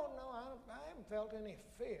 no, I haven't felt any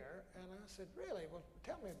fear. And I said, really? Well,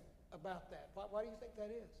 tell me about that. Why do you think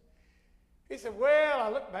that is? He said, well, I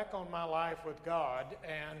look back on my life with God,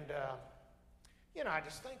 and, I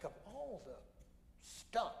just think of all the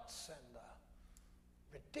stunts and the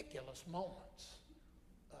ridiculous moments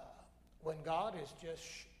when God has just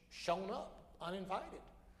shown up uninvited.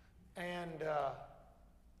 And,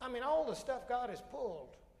 all the stuff God has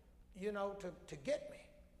pulled, to get me.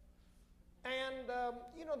 And,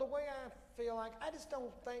 the way I feel like, I just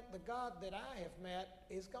don't think the God that I have met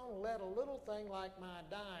is going to let a little thing like my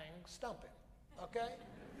dying stump him, okay?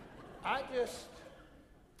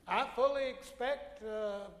 I fully expect,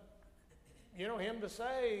 him to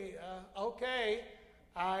say, okay,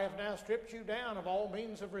 I have now stripped you down of all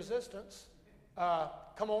means of resistance.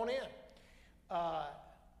 Come on in.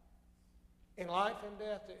 In life and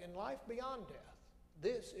death, in life beyond death,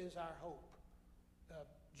 this is our hope.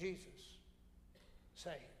 Jesus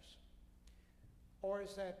saves. Or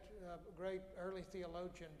as that great early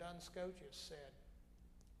theologian Duns Scotus said,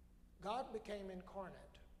 God became incarnate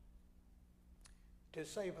to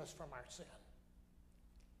save us from our sin.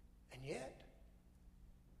 And yet,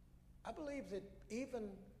 I believe that even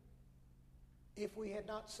if we had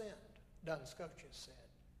not sinned, Duns Scotus said,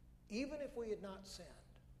 even if we had not sinned,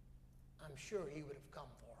 I'm sure he would have come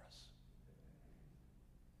for us.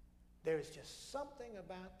 There's just something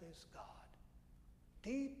about this God,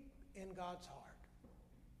 deep in God's heart,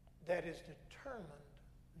 that is determined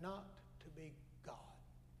not to be God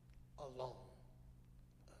alone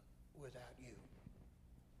without you.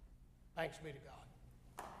 Thanks be to God.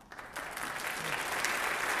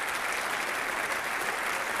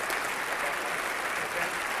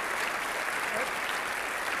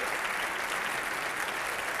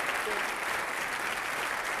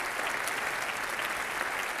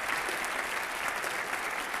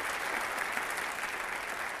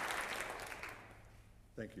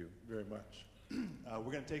 Thank you very much.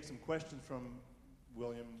 We're going to take some questions from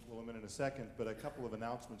William Willimon in a second, but a couple of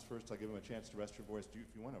announcements first. I'll give him a chance to rest your voice. If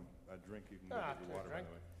you want a drink, you can go get your water, by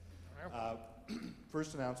the way.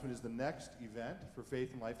 First announcement is the next event for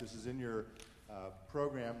Faith and Life. This is in your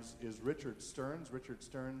programs, is Richard Stearns. Richard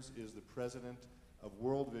Stearns is the president of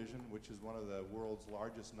World Vision, which is one of the world's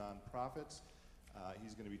largest nonprofits.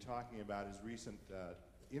 He's going to be talking about his recent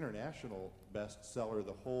international bestseller,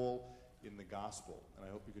 The Hole in the Gospel, and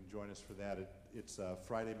I hope you can join us for that. It's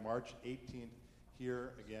Friday, March 18th,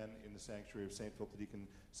 here again in the sanctuary of St. Philip the Deacon,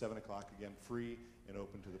 7 o'clock, again, free and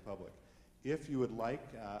open to the public. If you would like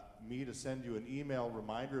me to send you an email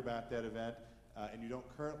reminder about that event, and you don't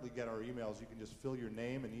currently get our emails, you can just fill your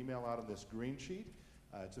name and email out on this green sheet.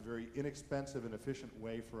 It's a very inexpensive and efficient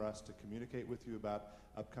way for us to communicate with you about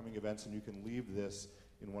upcoming events, and you can leave this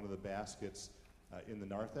in one of the baskets in the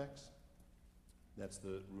narthex. That's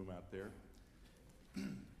the room out there.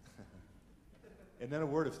 And then a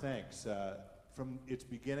word of thanks. From its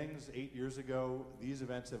beginnings 8 years ago, these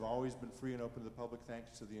events have always been free and open to the public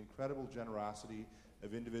thanks to the incredible generosity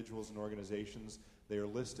of individuals and organizations. They are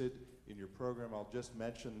listed in your program. I'll just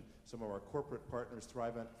mention some of our corporate partners: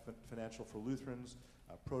 Thrivent Financial for Lutherans,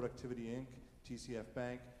 Productivity Inc., TCF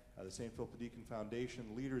Bank, the St. Philip the Deacon Foundation,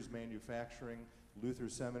 Leaders Manufacturing, Luther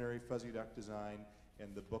Seminary, Fuzzy Duck Design,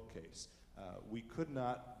 and The Bookcase. We could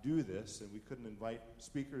not do this, and we couldn't invite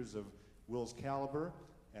speakers of Will's caliber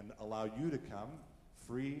and allow you to come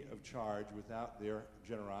free of charge without their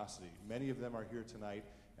generosity. Many of them are here tonight,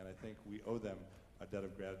 and I think we owe them a debt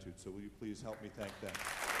of gratitude. So will you please help me thank them?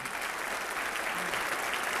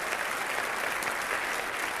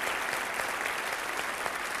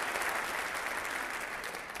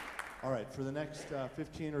 All right, for the next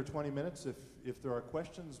 15 or 20 minutes, if there are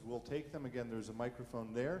questions, we'll take them. Again, there's a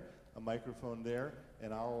microphone there,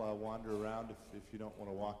 and I'll wander around if you don't want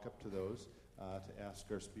to walk up to those to ask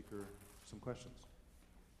our speaker some questions.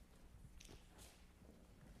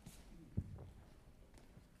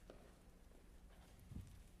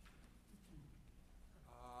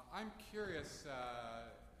 I'm curious,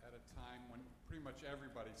 at a time when pretty much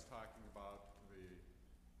everybody's talking about the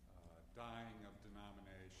dying of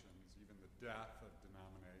denominations, even the death of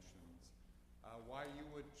denominations, why you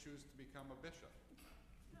would choose to become a bishop?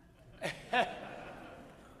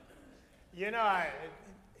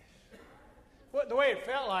 The way it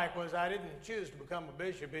felt like was I didn't choose to become a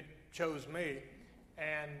bishop, it chose me.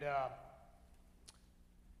 And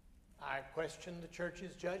I questioned the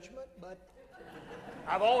church's judgment, but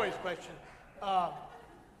I've always questioned.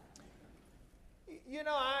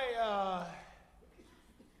 I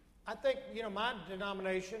think, my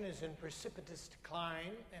denomination is in precipitous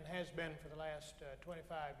decline and has been for the last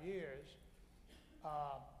 25 years.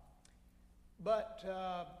 But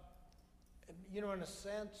in a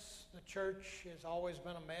sense, the church has always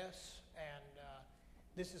been a mess, and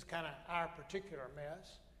this is kind of our particular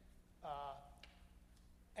mess.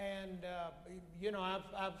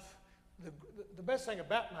 The best thing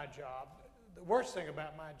about my job, the worst thing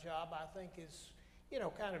about my job, I think, is,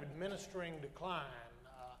 kind of administering decline,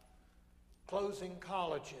 closing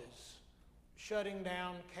colleges, shutting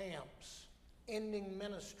down camps, ending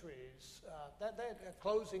ministries,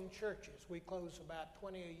 closing churches. We close about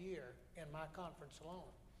 20 a year in my conference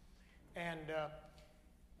alone. And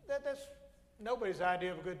that's nobody's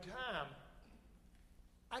idea of a good time.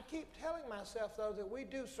 I keep telling myself, though, that we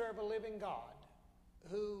do serve a living God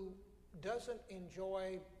who doesn't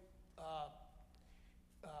enjoy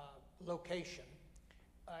location,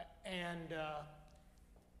 and a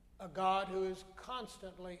God who is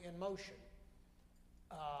constantly in motion.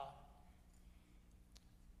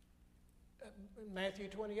 Matthew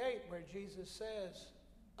 28, where Jesus says,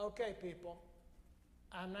 okay, people,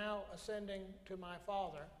 I'm now ascending to my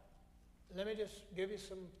Father. Let me just give you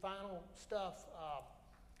some final stuff.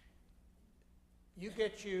 You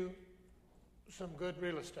get you some good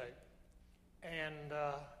real estate. And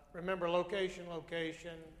remember, location.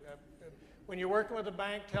 When you're working with a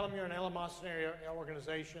bank, tell them you're an Alamosa area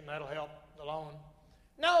organization. That'll help the loan.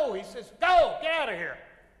 No, he says, go, get out of here.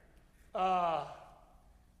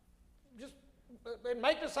 Just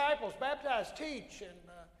make disciples, baptize, teach,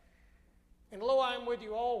 and lo, I'm with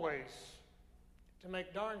you always to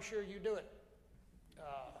make darn sure you do it.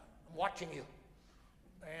 I'm watching you.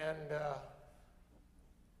 And,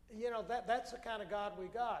 that's the kind of God we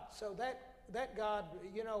got. So that God,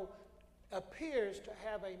 appears to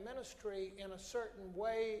have a ministry in a certain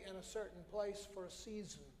way, in a certain place for a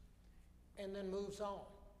season, and then moves on.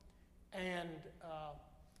 And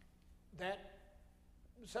that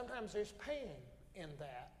sometimes there's pain in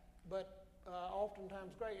that, but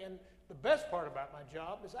oftentimes great. And the best part about my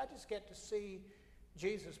job is I just get to see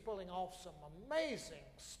Jesus pulling off some amazing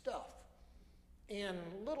stuff in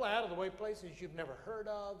little out-of-the-way places you've never heard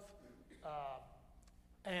of,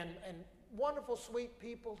 and wonderful, sweet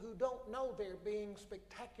people who don't know they're being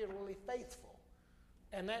spectacularly faithful.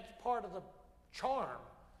 And that's part of the charm.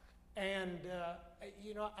 And,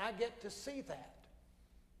 I get to see that.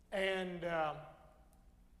 And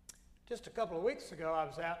just a couple of weeks ago, I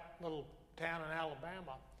was out in a little town in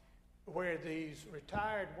Alabama where these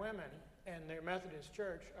retired women and their Methodist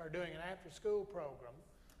church are doing an after-school program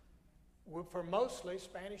for mostly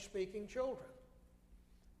Spanish-speaking children.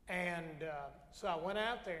 And so I went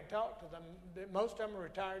out there and talked to them. Most of them are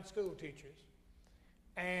retired school teachers.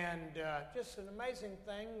 And just an amazing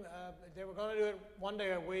thing. They were going to do it one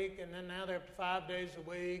day a week, and then now they're up to 5 days a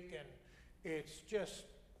week, and it's just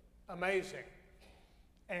amazing.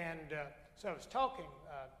 And so I was talking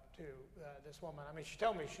to this woman. I mean, she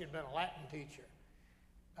told me she'd been a Latin teacher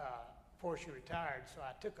before she retired, so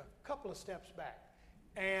I took a couple of steps back.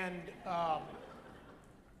 And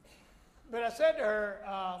but I said to her,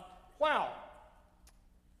 wow,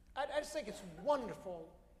 I just think it's wonderful.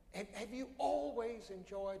 Have you always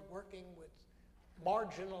enjoyed working with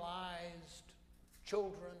marginalized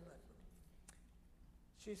children?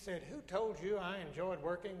 She said, who told you I enjoyed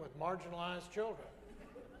working with marginalized children?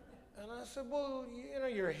 And I said, well,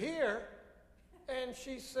 you're here. And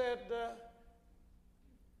she said,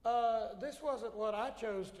 this wasn't what I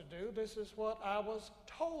chose to do. This is what I was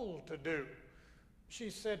told to do. She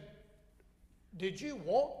said, did you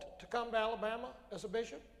want to come to Alabama as a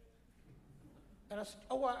bishop? And I said,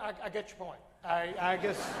 oh, I get your point. I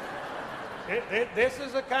guess this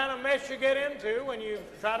is the kind of mess you get into when you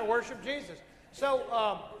try to worship Jesus. So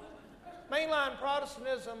mainline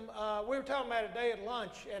Protestantism, we were talking about it today at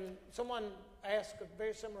lunch, and someone asked a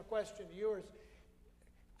very similar question to yours.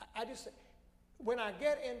 When I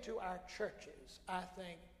get into our churches, I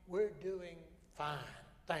think we're doing fine.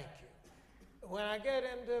 Thank you. When I get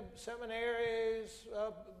into seminaries,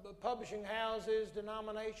 publishing houses,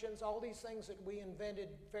 denominations, all these things that we invented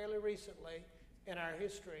fairly recently in our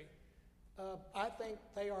history, I think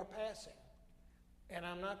they are passing. And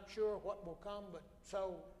I'm not sure what will come, but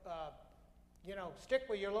so, stick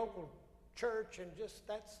with your local church, and just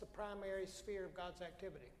that's the primary sphere of God's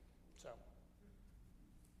activity. So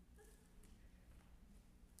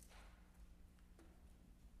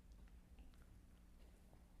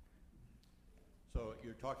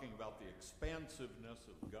you're talking about the expansiveness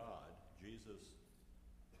of God, Jesus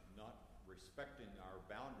not respecting our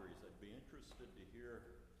boundaries. I'd be interested to hear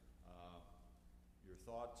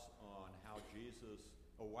thoughts on how Jesus,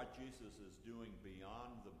 or what Jesus is doing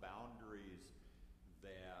beyond the boundaries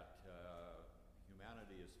that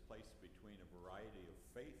humanity is placed between a variety of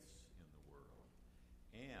faiths in the world,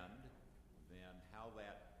 and then how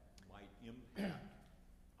that might impact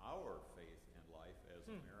our faith and life as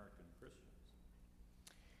American Christians.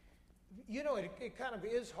 You know, it kind of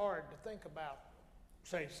is hard to think about,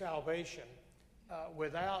 say, salvation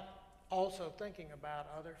without also thinking about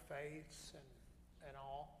other faiths and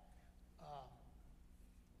all.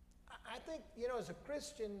 I think, you know, as a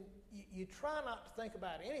Christian, you try not to think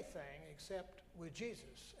about anything except with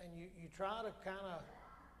Jesus. And you try to kind of,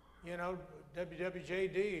 you know,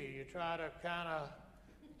 WWJD, you try to kind of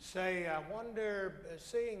say, I wonder,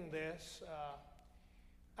 seeing this,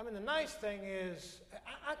 I mean, the nice thing is,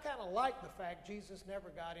 I kind of like the fact Jesus never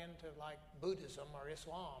got into, like, Buddhism or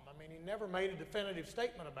Islam. I mean, he never made a definitive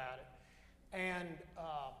statement about it. And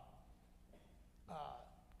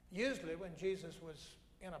usually when Jesus was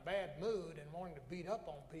in a bad mood and wanting to beat up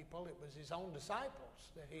on people, it was his own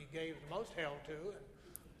disciples that he gave the most hell to.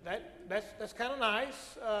 And that's kind of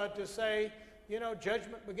nice to say, you know,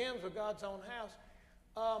 judgment begins with God's own house.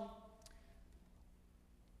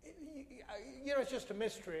 You know, it's just a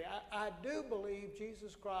mystery. I do believe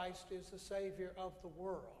Jesus Christ is the Savior of the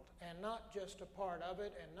world, and not just a part of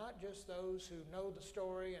it, and not just those who know the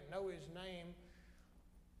story and know his name.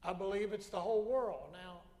 I believe it's the whole world.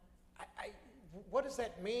 Now, what does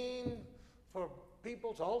that mean for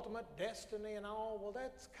people's ultimate destiny and all? Well,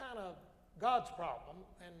 that's kind of God's problem.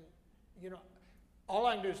 And, you know, all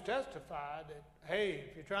I can do is testify that, hey,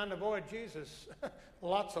 if you're trying to avoid Jesus,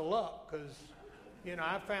 lots of luck, because, you know,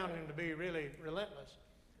 I found him to be really relentless.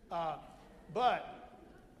 But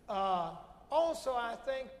also, I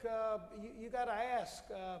think you got to ask,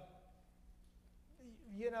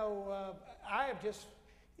 you know, I have just,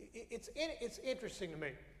 it's interesting to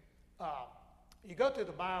me. You go through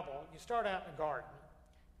the Bible, you start out in the garden,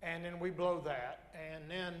 and then we blow that, and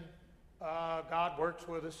then God works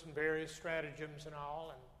with us in various stratagems and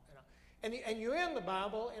all, and you end the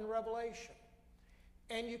Bible in Revelation.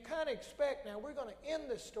 And you kind of expect, now we're going to end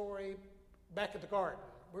this story back at the garden.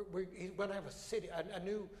 He's going to have a city, a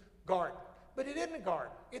new garden. But it isn't a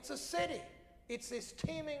garden. It's a city. It's this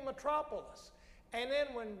teeming metropolis. And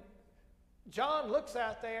then when John looks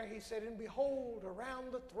out there, he said, and behold,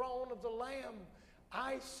 around the throne of the Lamb,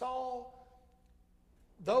 I saw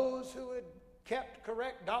those who had kept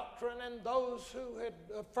correct doctrine and those who had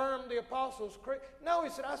affirmed the apostles' creed. No, he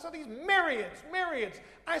said, I saw these myriads.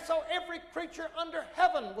 I saw every creature under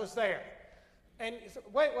heaven was there. And he said,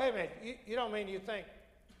 wait a minute. You don't mean you think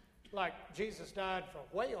like Jesus died for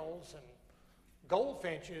whales and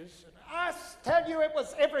goldfinches? And I tell you, it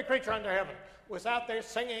was every creature under heaven was out there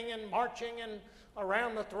singing and marching and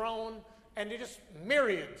around the throne, and just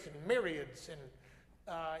myriads and myriads. And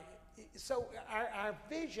so our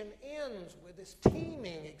vision ends with this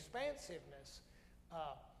teeming expansiveness.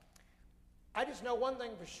 I just know one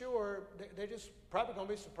thing for sure, they're just probably going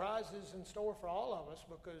to be surprises in store for all of us,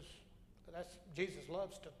 because that's Jesus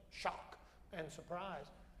loves to shock and surprise.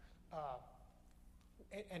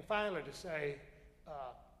 And finally to say,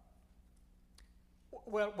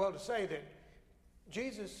 to say that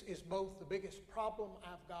Jesus is both the biggest problem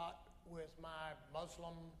I've got with my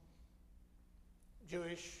Muslim,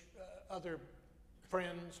 Jewish, other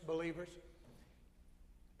friends, believers,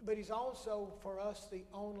 but he's also for us the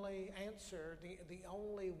only answer, the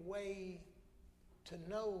only way to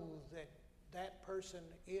know that that person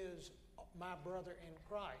is my brother in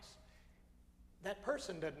Christ. That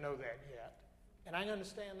person doesn't know that yet, and I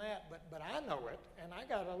understand that, but I know it, and I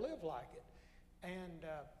got to live like it. And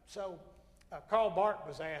so Karl Barth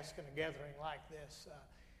was asked in a gathering like this,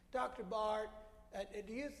 Dr. Barth,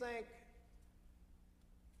 do you think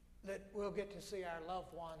that we'll get to see our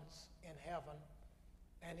loved ones in heaven?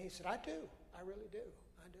 And he said, I do. I really do.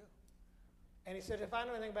 I do. And he said, if I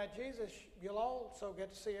know anything about Jesus, you'll also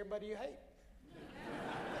get to see everybody you hate.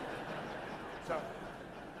 So,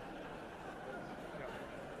 you know.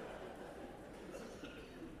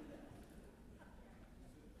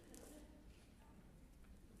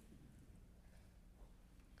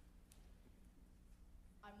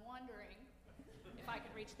 I'm wondering if I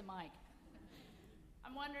could reach the mic.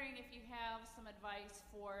 I'm wondering if you have some advice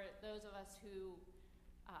for those of us who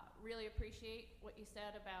really appreciate what you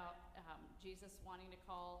said about Jesus wanting to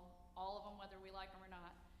call all of them, whether we like them or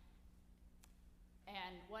not,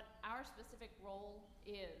 and what our specific role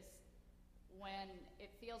is when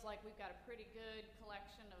it feels like we've got a pretty good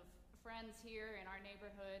collection of friends here in our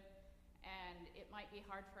neighborhood, and it might be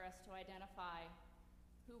hard for us to identify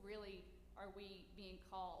who really are we being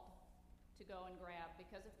called to go and grab?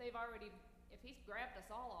 Because if he's grabbed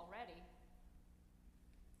us all already,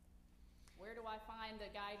 where do I find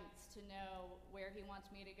the guidance to know where he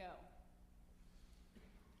wants me to go?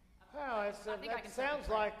 Well, that sounds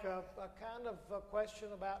like a kind of a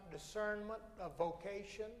question about discernment, a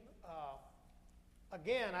vocation.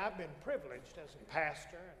 Again, I've been privileged as a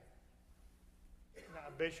pastor and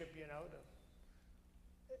a bishop,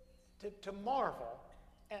 to marvel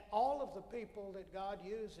at all of the people that God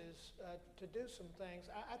uses to do some things.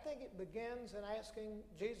 I think it begins in asking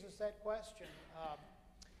Jesus that question.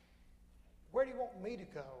 Where do you want me to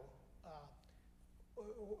go?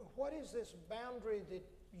 What is this boundary that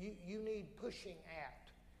you need pushing at,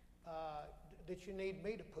 that you need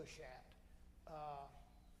me to push at?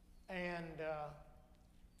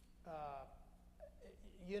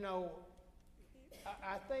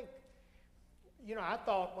 I think, I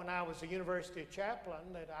thought when I was a university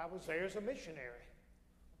chaplain that I was there as a missionary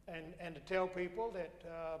and to tell people that,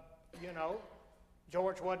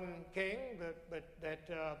 George wasn't king, but that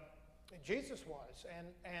Jesus was,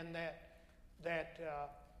 and that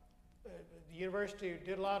the university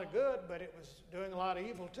did a lot of good, but it was doing a lot of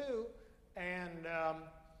evil too. And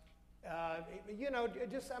you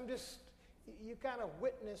kind of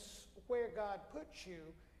witness where God puts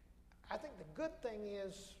you. I think the good thing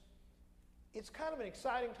is, it's kind of an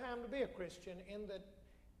exciting time to be a Christian in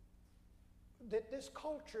that this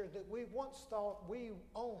culture that we once thought we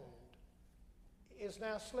owned is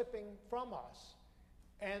now slipping from us,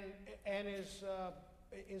 and is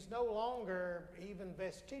no longer even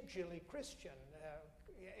vestigially Christian,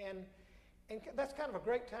 and that's kind of a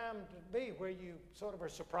great time to be, where you sort of are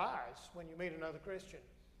surprised when you meet another Christian.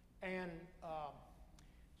 And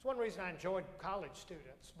it's one reason I enjoyed college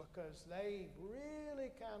students, because they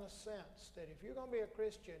really kind of sense that if you're going to be a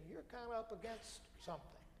Christian, you're kind of up against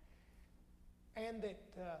something. And that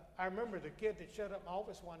I remember the kid that showed up in my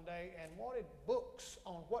office one day and wanted books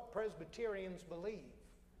on what Presbyterians believe.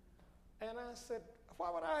 And I said,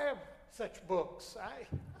 why would I have such books? I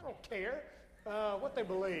don't care what they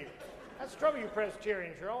believe. That's the trouble, you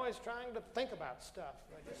Presbyterians. You're always trying to think about stuff.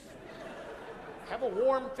 I just have a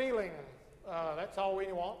warm feeling. That's all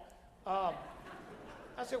we want. I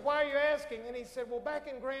said, why are you asking? And he said, well, back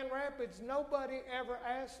in Grand Rapids, nobody ever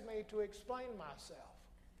asked me to explain myself.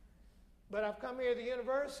 But I've come here to the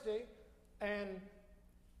university, and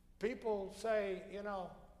people say,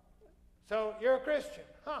 so you're a Christian,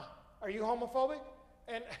 huh? Are you homophobic?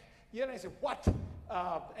 And, he said, what?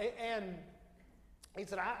 And he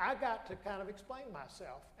said, I got to kind of explain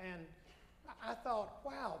myself. And I thought,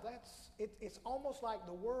 wow, it's almost like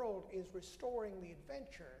the world is restoring the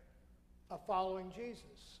adventure of following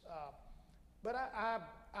Jesus. But I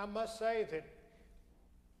must say that,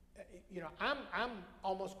 I'm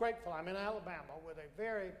almost grateful. I'm in Alabama with a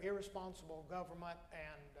very irresponsible government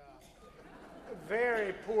and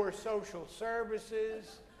very poor social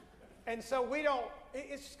services. And so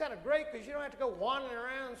it's just kind of great, because you don't have to go wandering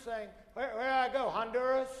around saying, where do I go?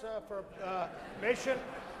 Honduras for mission?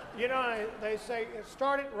 They say,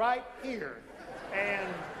 start it right here.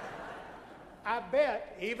 And I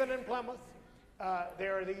bet, even in Plymouth,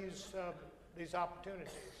 there are these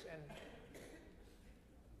opportunities. And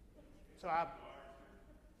so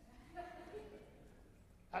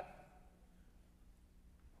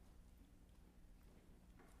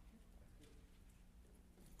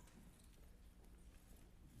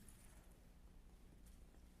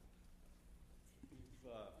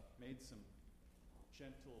made some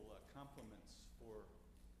gentle compliments for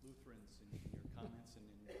Lutherans in your comments and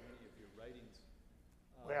in many of your writings.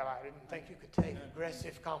 Well, I didn't think you could take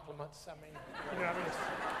aggressive compliments. I mean, all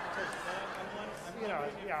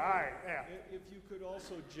right, yeah. If you could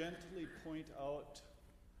also gently point out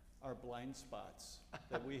our blind spots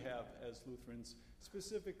that we have as Lutherans,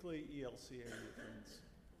 specifically ELCA Lutherans,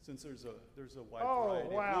 since there's a wide variety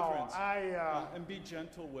of Lutherans, and be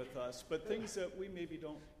gentle with us, but things that we maybe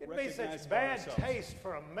don't recognize It'd be such about bad ourselves. taste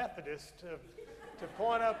for a Methodist to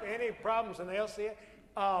point up any problems in the LCA.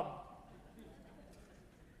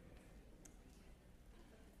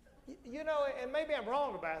 And maybe I'm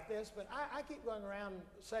wrong about this, but I keep going around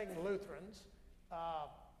saying to Lutherans,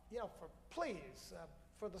 please,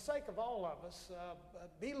 for the sake of all of us,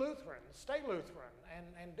 be Lutheran, stay Lutheran,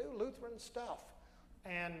 and do Lutheran stuff.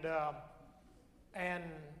 And I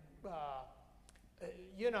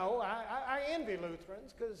envy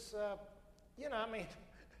Lutherans, because,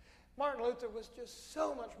 Martin Luther was just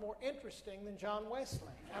so much more interesting than John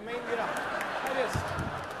Wesley.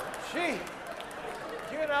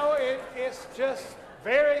 It's just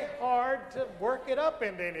very hard to work it up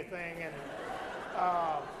into anything. And,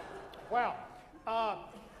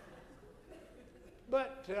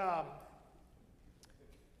 But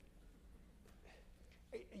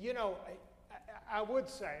you know, I would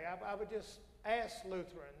say, I would just ask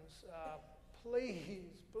Lutherans,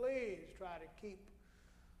 please try to keep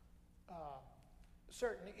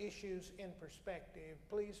certain issues in perspective.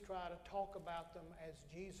 Please try to talk about them as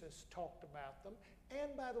Jesus talked about them.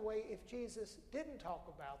 And by the way, if Jesus didn't talk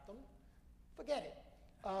about them, forget it.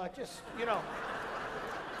 Just,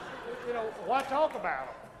 why talk about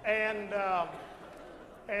them? And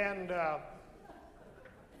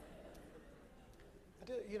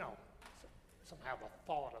somehow the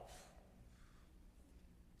thought of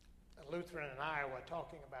a Lutheran in Iowa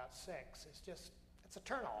talking about sex is just, it's a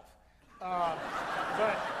turnoff. And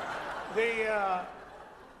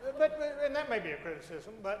that may be a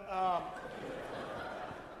criticism, but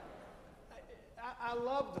I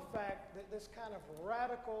love the fact that this kind of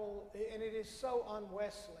radical, and it is so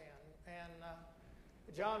un-Wesleyan, and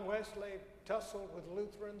John Wesley tussled with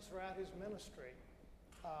Lutherans throughout his ministry.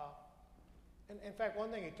 In fact,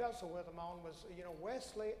 one thing he tussled with them on was,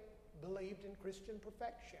 Wesley believed in Christian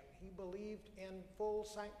perfection. He believed in full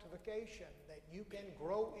sanctification, that you can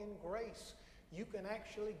grow in grace. You can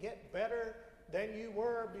actually get better than you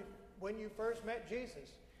were when you first met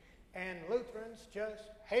Jesus. And Lutherans just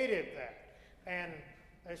hated that. And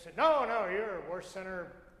they said, no, you're a worse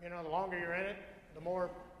sinner. The longer you're in it, the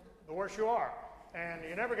worse you are. And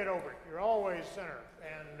you never get over it. You're always a sinner.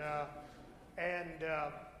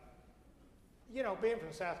 Being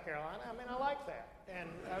from South Carolina, I like that. And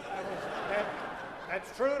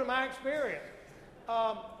that's true to my experience.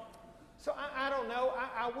 So I don't know.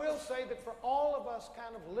 I will say that for all of us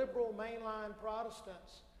kind of liberal mainline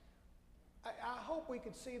Protestants, I hope we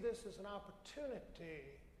could see this as an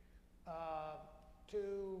opportunity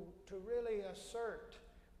to really assert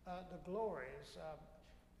the glories.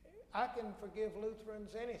 I can forgive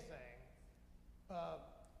Lutherans anything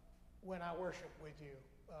when I worship with you.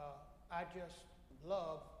 I just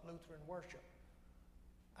love Lutheran worship.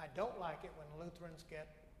 I don't like it when Lutherans get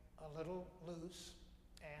a little loose,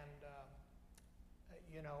 and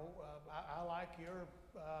I like your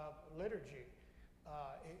liturgy.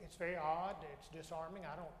 It's very odd. It's disarming.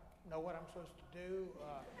 I don't know what I'm supposed to do.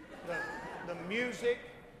 The music,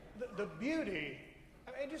 the beauty.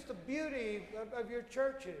 Just the beauty of your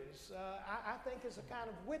churches, I think, is a kind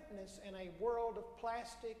of witness in a world of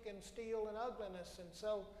plastic and steel and ugliness. And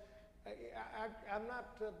so I'm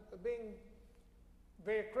not being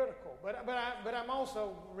very critical, but I'm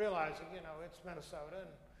also realizing, it's Minnesota, and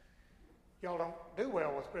y'all don't do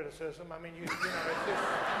well with criticism. I mean, it's just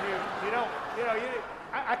you don't,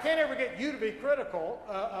 I can't ever get you to be critical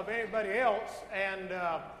of anybody else, and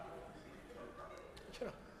I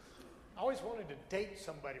always wanted to date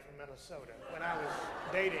somebody from Minnesota when I was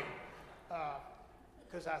dating,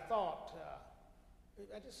 because I thought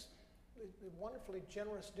a wonderfully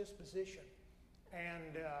generous disposition.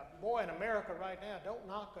 And boy, in America right now, don't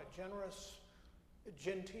knock a generous,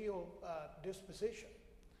 genteel disposition.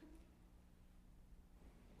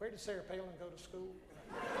 Where did Sarah Palin go to school?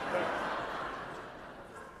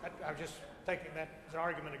 I'm just taking that as an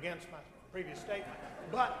argument against my previous statement.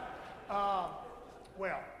 But,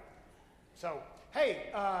 so,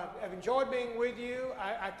 hey, I've enjoyed being with you.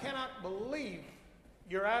 I cannot believe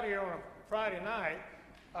you're out here on a Friday night.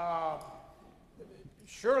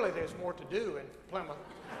 Surely there's more to do in Plymouth.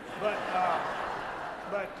 But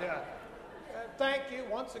thank you.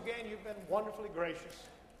 Once again, you've been wonderfully gracious.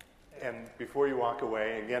 And before you walk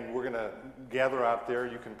away, again, we're going to gather out there.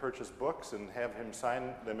 You can purchase books and have him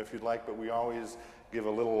sign them if you'd like, but we always give a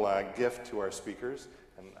little gift to our speakers.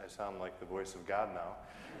 And I sound like the voice of God now.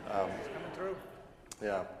 It's coming through.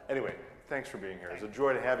 Yeah. Anyway, thanks for being here. It's a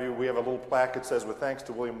joy to have you. We have a little plaque that says, with thanks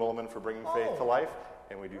to William Bullman for bringing faith to life,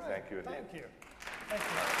 and we do thank you indeed. Thank you. Thank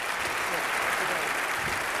you.